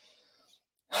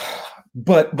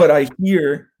 But I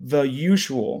hear the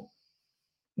usual,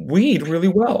 we eat really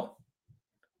well,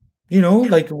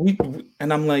 like we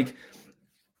and I'm like,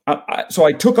 so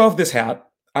I took off this hat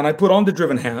and I put on the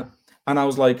Driven hat, and I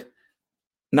was like,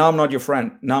 now I'm not your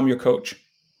friend, now I'm your coach.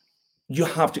 You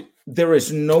have to, there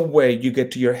is no way you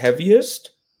get to your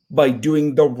heaviest by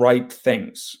doing the right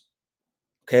things.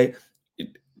 Okay.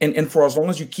 And for as long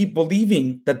as you keep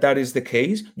believing that is the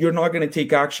case, you're not going to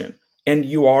take action, and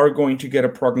you are going to get a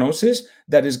prognosis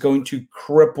that is going to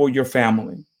cripple your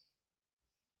family.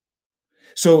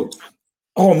 So,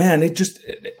 oh man, it just,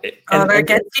 that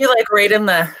gets you like right in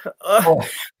the,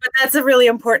 but that's a really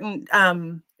important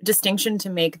distinction to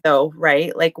make though,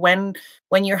 right? Like when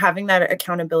you're having that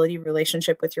accountability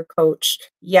relationship with your coach,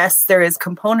 yes, there is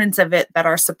components of it that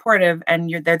are supportive and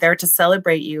they're there to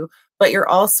celebrate you, but you're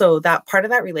also, that part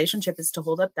of that relationship is to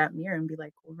hold up that mirror and be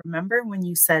like, well, remember when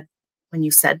you said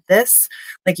this,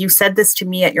 like you said this to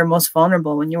me at your most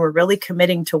vulnerable, when you were really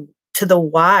committing to the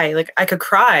why. Like I could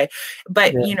cry,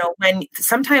 but when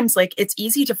sometimes like it's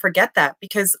easy to forget that,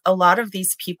 because a lot of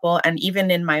these people, and even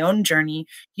in my own journey,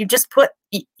 you just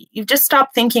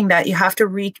stop thinking that you have to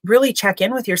really check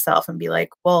in with yourself and be like,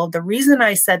 well, the reason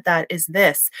I said that is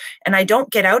this, and I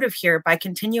don't get out of here by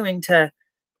continuing to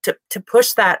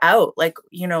push that out, like,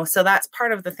 so that's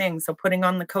part of the thing. So putting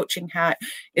on the coaching hat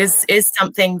is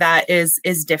something that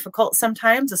is difficult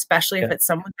sometimes, especially if it's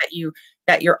someone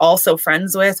that you're also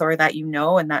friends with, or that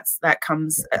and that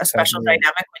comes a special dynamic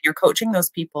when you're coaching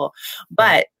those people.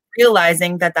 But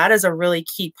realizing that is a really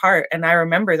key part. And I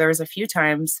remember there was a few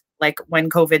times, like when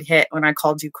COVID hit, when I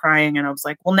called you crying and I was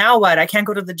like, well, now what? I can't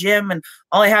go to the gym and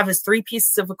all I have is 3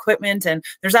 pieces of equipment and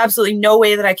there's absolutely no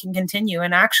way that I can continue.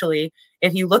 And actually,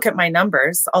 if you look at my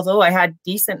numbers, although I had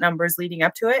decent numbers leading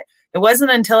up to it, it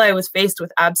wasn't until I was faced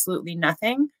with absolutely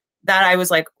nothing that I was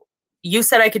like, you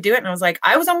said I could do it. And I was like,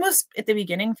 I was almost at the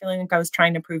beginning feeling like I was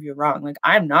trying to prove you wrong. Like,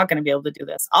 I'm not going to be able to do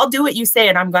this. I'll do what you say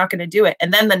and I'm not going to do it.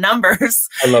 And then the numbers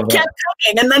kept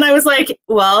coming. And then I was like,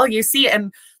 well, you see.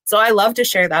 And so I love to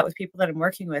share that with people that I'm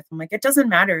working with. I'm like, it doesn't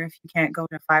matter if you can't go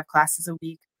to 5 classes a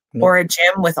week or a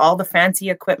gym with all the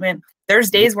fancy equipment. There's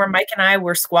days where Mike and I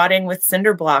were squatting with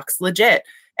cinder blocks, legit.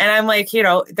 And I'm like,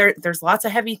 there's lots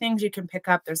of heavy things you can pick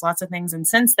up. There's lots of things. And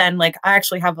since then, like, I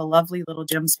actually have a lovely little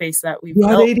gym space that we've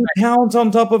built. 80 pounds on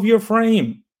top of your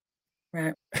frame.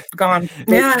 Right. Gone.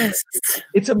 Yes.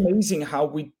 It's amazing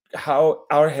how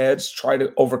our heads try to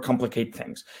overcomplicate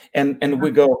things. And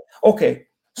we go, okay,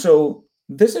 so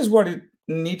this is what it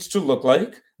needs to look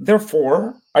like.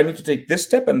 Therefore, I need to take this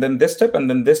step and then this step and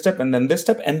then this step and then this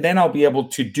step, and then I'll be able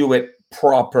to do it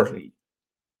properly.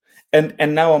 And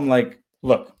now I'm like,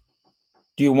 look,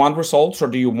 Do you want results or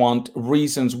do you want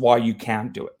reasons why you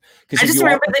can't do it? I just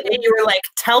remember the day you were like,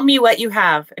 tell me what you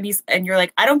have. And you're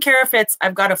like, I don't care if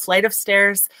I've got a flight of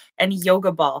stairs and a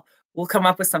yoga ball. We'll come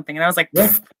up with something. And I was like,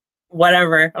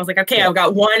 whatever. I was like, okay, I've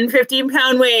got 1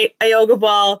 15-pound weight, a yoga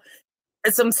ball,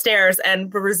 some stairs,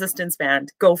 and a resistance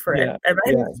band. Go for it. And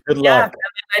good luck.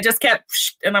 And I just kept,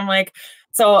 and I'm like,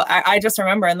 so I just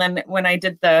remember. And then when I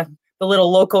did the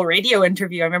little local radio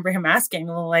interview, I remember him asking,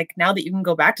 well, like, now that you can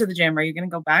go back to the gym, are you going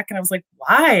to go back? And I was like,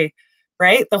 why?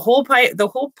 Right? The whole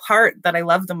part that I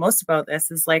love the most about this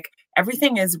is like,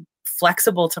 everything is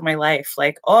flexible to my life.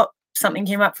 Like, oh, something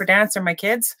came up for dance or my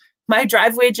kids, my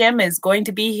driveway gym is going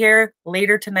to be here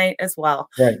later tonight as well.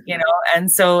 Right.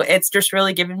 And so it's just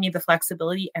really given me the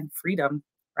flexibility and freedom.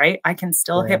 Right. I can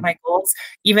still hit my goals,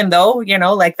 even though,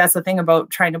 like that's the thing about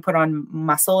trying to put on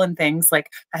muscle and things. Like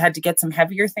I had to get some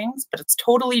heavier things, but it's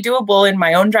totally doable in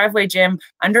my own driveway gym,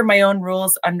 under my own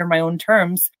rules, under my own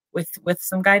terms, with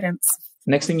some guidance.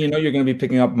 Next thing you know, you're going to be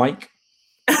picking up Mike.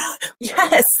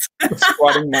 Yes.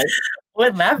 Squatting Mike.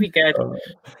 Wouldn't that be good?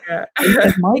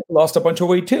 And Mike lost a bunch of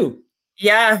weight too.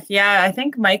 Yeah. I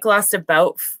think Mike lost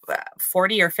about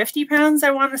 40 or 50 pounds, I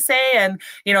want to say. And,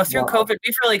 through COVID,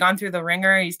 we've really gone through the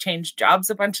ringer. He's changed jobs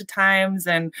a bunch of times.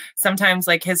 And sometimes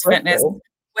like his fitness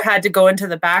had to go into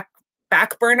the back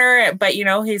burner. But,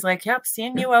 he's like, yep,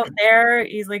 seeing you out there.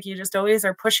 He's like, you just always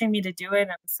are pushing me to do it.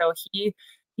 And so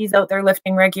he's out there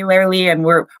lifting regularly, and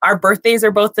our birthdays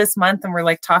are both this month, and we're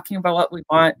like talking about what we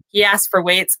want. He asked for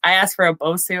weights. I asked for a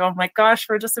BOSU. I'm like, gosh,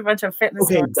 we're just a bunch of fitness.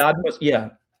 Okay, that was,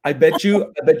 I bet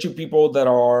you people that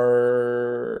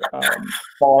are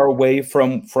far away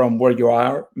from where you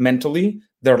are mentally,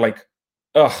 they're like,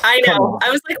 ugh. I know.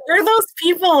 I was like, we're those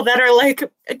people that are like,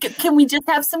 can we just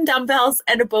have some dumbbells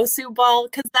and a BOSU ball?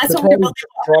 Because that's what we really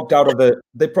want.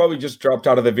 They probably just dropped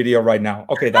out of the video right now.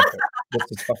 Okay, that's it. That's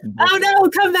just fucking oh no,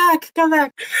 come back. Yeah.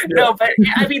 No, but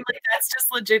I mean, like, that's just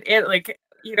legit it. Like,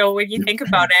 when you think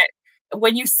about it,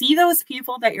 when you see those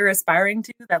people that you're aspiring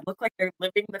to that look like they're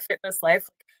living the fitness life,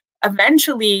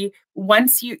 eventually,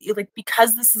 once you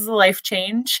because this is a life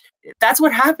change, that's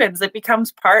what happens. It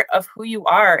becomes part of who you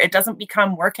are. It doesn't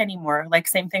become work anymore. Like,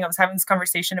 same thing. I was having this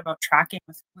conversation about tracking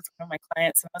with one of my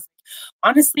clients. And I was like,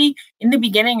 honestly, in the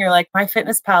beginning, you're like,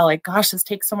 MyFitnessPal, like, gosh, this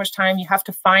takes so much time. You have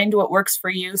to find what works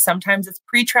for you. Sometimes it's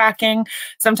pre-tracking.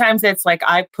 Sometimes it's like,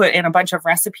 I put in a bunch of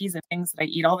recipes and things that I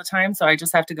eat all the time. So I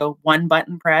just have to go one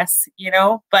button press,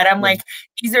 But I'm like,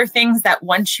 these are things that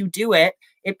once you do it,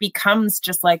 it becomes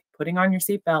just like putting on your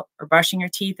seatbelt or brushing your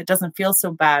teeth. It doesn't feel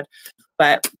so bad.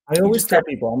 But I always tell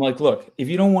people, I'm like, look, if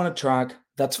you don't want to track,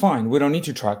 that's fine. We don't need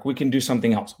to track. We can do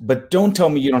something else. But don't tell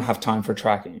me you don't have time for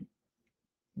tracking.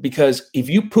 Because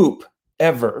if you poop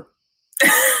ever,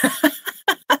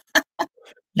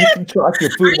 you can track your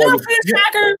food.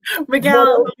 Tracker,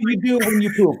 Miguel. What do you do when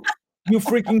you poop? You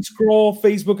freaking scroll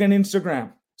Facebook and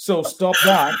Instagram. So stop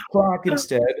that. Track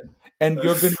instead. And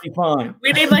you're going to be fine.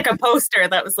 We need like a poster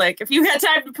that was like, if you had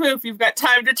time to poop, you've got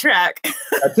time to track.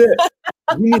 That's it.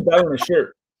 We need that on a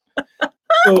shirt.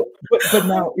 So, but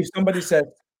now if somebody says,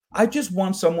 I just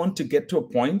want someone to get to a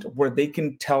point where they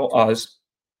can tell us,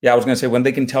 I was going to say when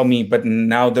they can tell me, but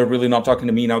now they're really not talking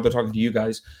to me. Now they're talking to you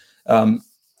guys.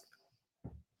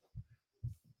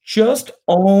 Just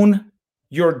own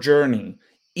your journey.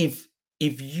 If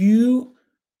you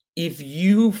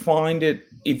find it,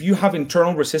 if you have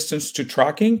internal resistance to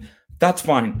tracking, that's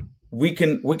fine. We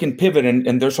can pivot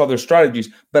and there's other strategies,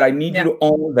 but I need you to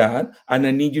own that. And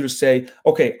I need you to say,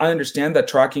 okay, I understand that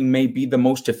tracking may be the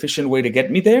most efficient way to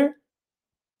get me there,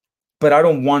 but I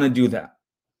don't want to do that.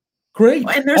 Great.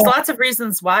 And there's lots of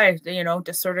reasons why,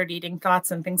 disordered eating thoughts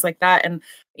and things like that. And,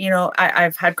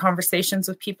 I've had conversations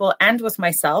with people and with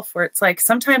myself where it's like,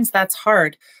 sometimes that's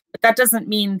hard, but that doesn't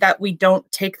mean that we don't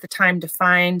take the time to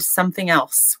find something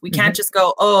else. We can't just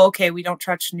go, oh, okay, we don't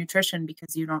touch nutrition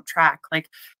because you don't track. Like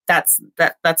that's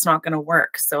not going to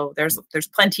work. So there's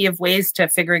plenty of ways to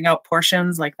figuring out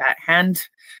portions, like that hand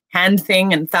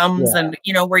thing and thumbs and,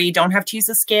 where you don't have to use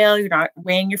a scale. You're not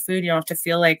weighing your food. You don't have to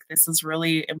feel like this is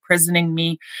really imprisoning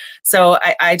me. So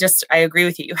I agree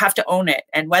with you. You have to own it.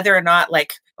 And whether or not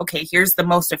like, okay, here's the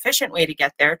most efficient way to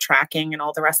get there, tracking and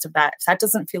all the rest of that. If that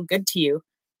doesn't feel good to you,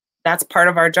 that's part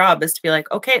of our job, is to be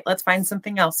like, okay, let's find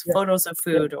something else, photos of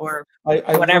food or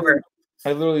whatever.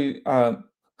 I literally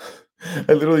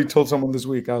told someone this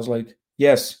week, I was like,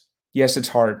 yes, it's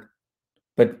hard.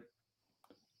 But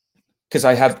because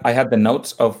I had the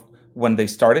notes of when they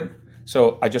started.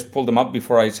 So I just pulled them up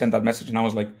before I sent that message. And I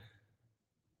was like,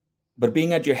 but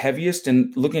being at your heaviest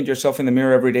and looking at yourself in the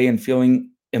mirror every day and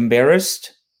feeling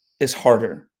embarrassed is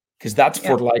harder, because that's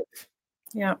for life.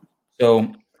 Yeah.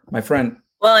 So my friend,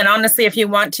 Well, and honestly, if you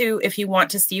want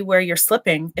to see where you're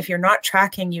slipping, if you're not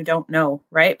tracking, you don't know,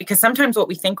 right? Because sometimes what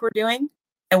we think we're doing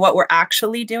and what we're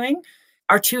actually doing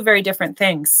are two very different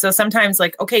things. So sometimes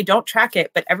like, okay, don't track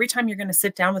it, but every time you're going to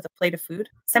sit down with a plate of food,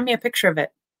 send me a picture of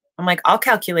it. I'm like, I'll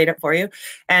calculate it for you.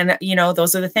 And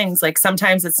those are the things. Like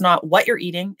sometimes it's not what you're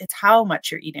eating, it's how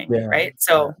much you're eating, right?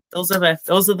 So those are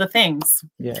the things.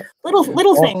 Yeah. Little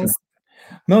awesome things.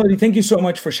 Melody, thank you so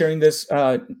much for sharing this.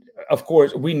 Of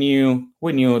course, we knew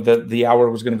that the hour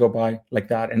was going to go by like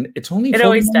that, and it's only it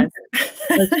always does.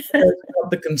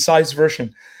 The concise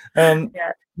version.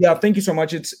 Yeah, thank you so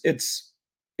much.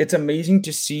 It's amazing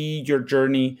to see your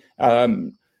journey.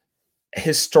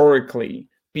 Historically,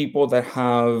 people that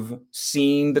have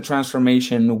seen the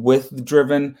transformation with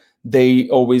Driven, they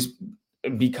always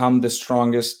become the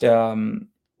strongest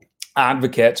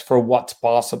advocates for what's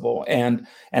possible, and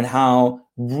how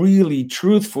really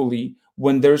truthfully,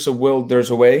 when there's a will, there's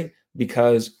a way,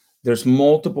 because there's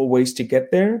multiple ways to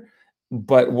get there.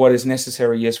 But what is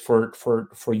necessary is for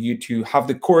you to have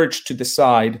the courage to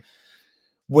decide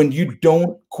when you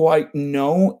don't quite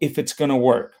know if it's going to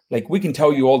work. Like, we can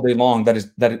tell you all day long that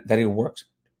it works.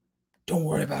 Don't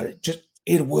worry about it. Just,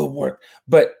 it will work.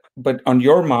 But on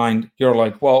your mind, you're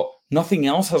like, well, nothing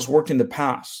else has worked in the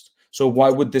past, so why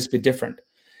would this be different?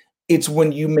 It's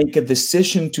when you make a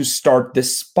decision to start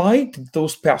despite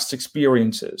those past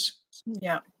experiences,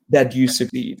 that you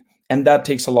succeed. And that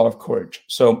takes a lot of courage.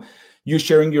 So you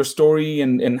sharing your story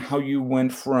and how you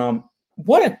went from,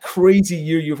 what a crazy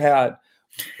year you've had.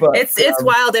 But it's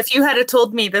wild. If you had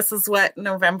told me this is what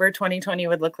November 2020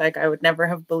 would look like, I would never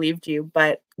have believed you.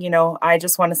 But, I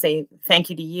just want to say thank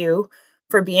you to you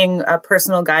for being a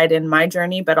personal guide in my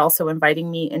journey, but also inviting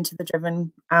me into the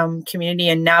Driven community,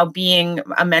 and now being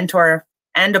a mentor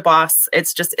and a boss.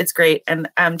 It's great. And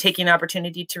taking the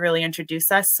opportunity to really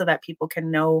introduce us so that people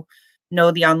can know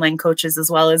the online coaches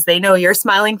as well as they know your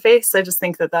smiling face. I just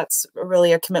think that that's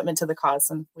really a commitment to the cause,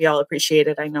 and we all appreciate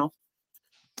it, I know.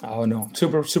 Oh, no.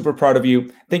 Super, super proud of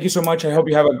you. Thank you so much. I hope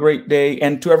you have a great day.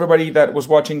 And to everybody that was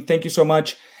watching, thank you so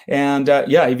much. And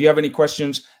if you have any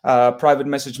questions, private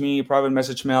message me, private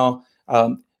message Mel.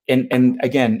 And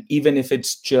again, even if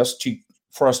it's just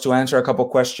for us to answer a couple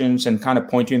questions and kind of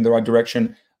point you in the right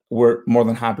direction, we're more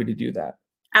than happy to do that.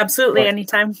 Absolutely.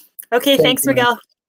 Anytime. Okay. Thanks, Miguel.